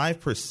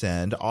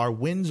 65%. Our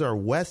winds are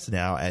west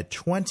now at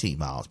 20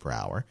 miles per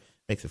hour.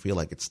 Makes it feel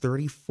like it's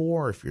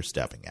 34 if you're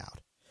stepping out.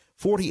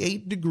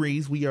 48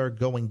 degrees. We are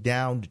going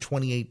down to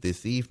 28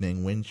 this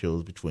evening. Wind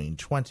chills between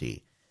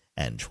 20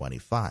 and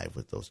 25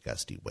 with those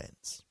gusty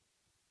winds.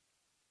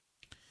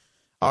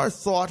 Our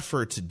thought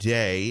for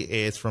today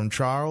is from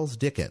Charles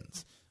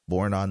Dickens,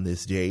 born on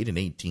this date in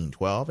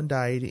 1812 and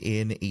died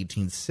in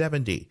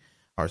 1870.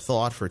 Our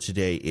thought for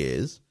today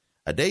is,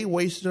 a day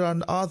wasted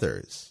on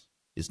others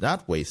is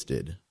not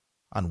wasted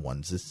on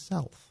one's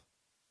self.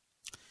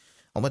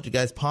 I'll let you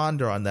guys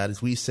ponder on that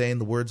as we say in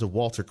the words of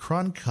Walter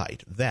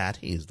Cronkite, that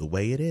is the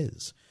way it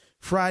is.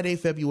 Friday,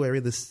 February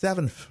the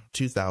 7th,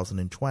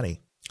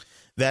 2020.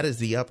 That is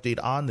the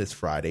update on this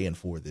Friday and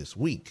for this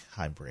week.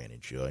 I'm Brandon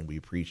Joe, and we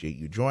appreciate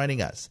you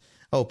joining us,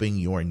 hoping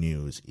your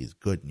news is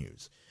good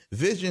news.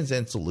 Visions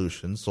and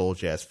Solutions, soul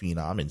jazz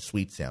phenom, and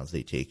sweet sounds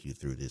they take you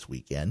through this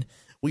weekend.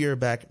 We are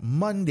back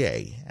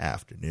Monday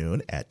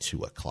afternoon at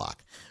 2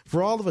 o'clock.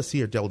 For all of us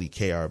here at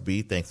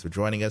WKRB, thanks for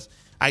joining us.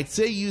 I'd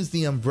say use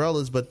the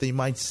umbrellas, but they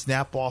might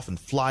snap off and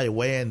fly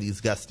away in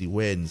these gusty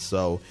winds,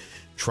 so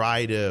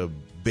try to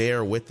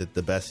bear with it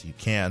the best you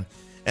can.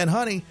 And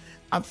honey,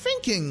 I'm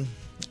thinking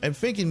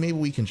maybe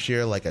we can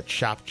share like a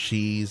chopped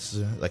cheese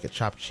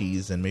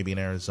and maybe in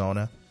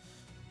Arizona.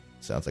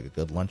 Sounds like a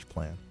good lunch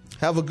plan.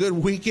 Have a good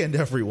weekend,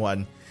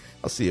 everyone.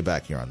 I'll see you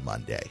back here on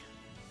Monday.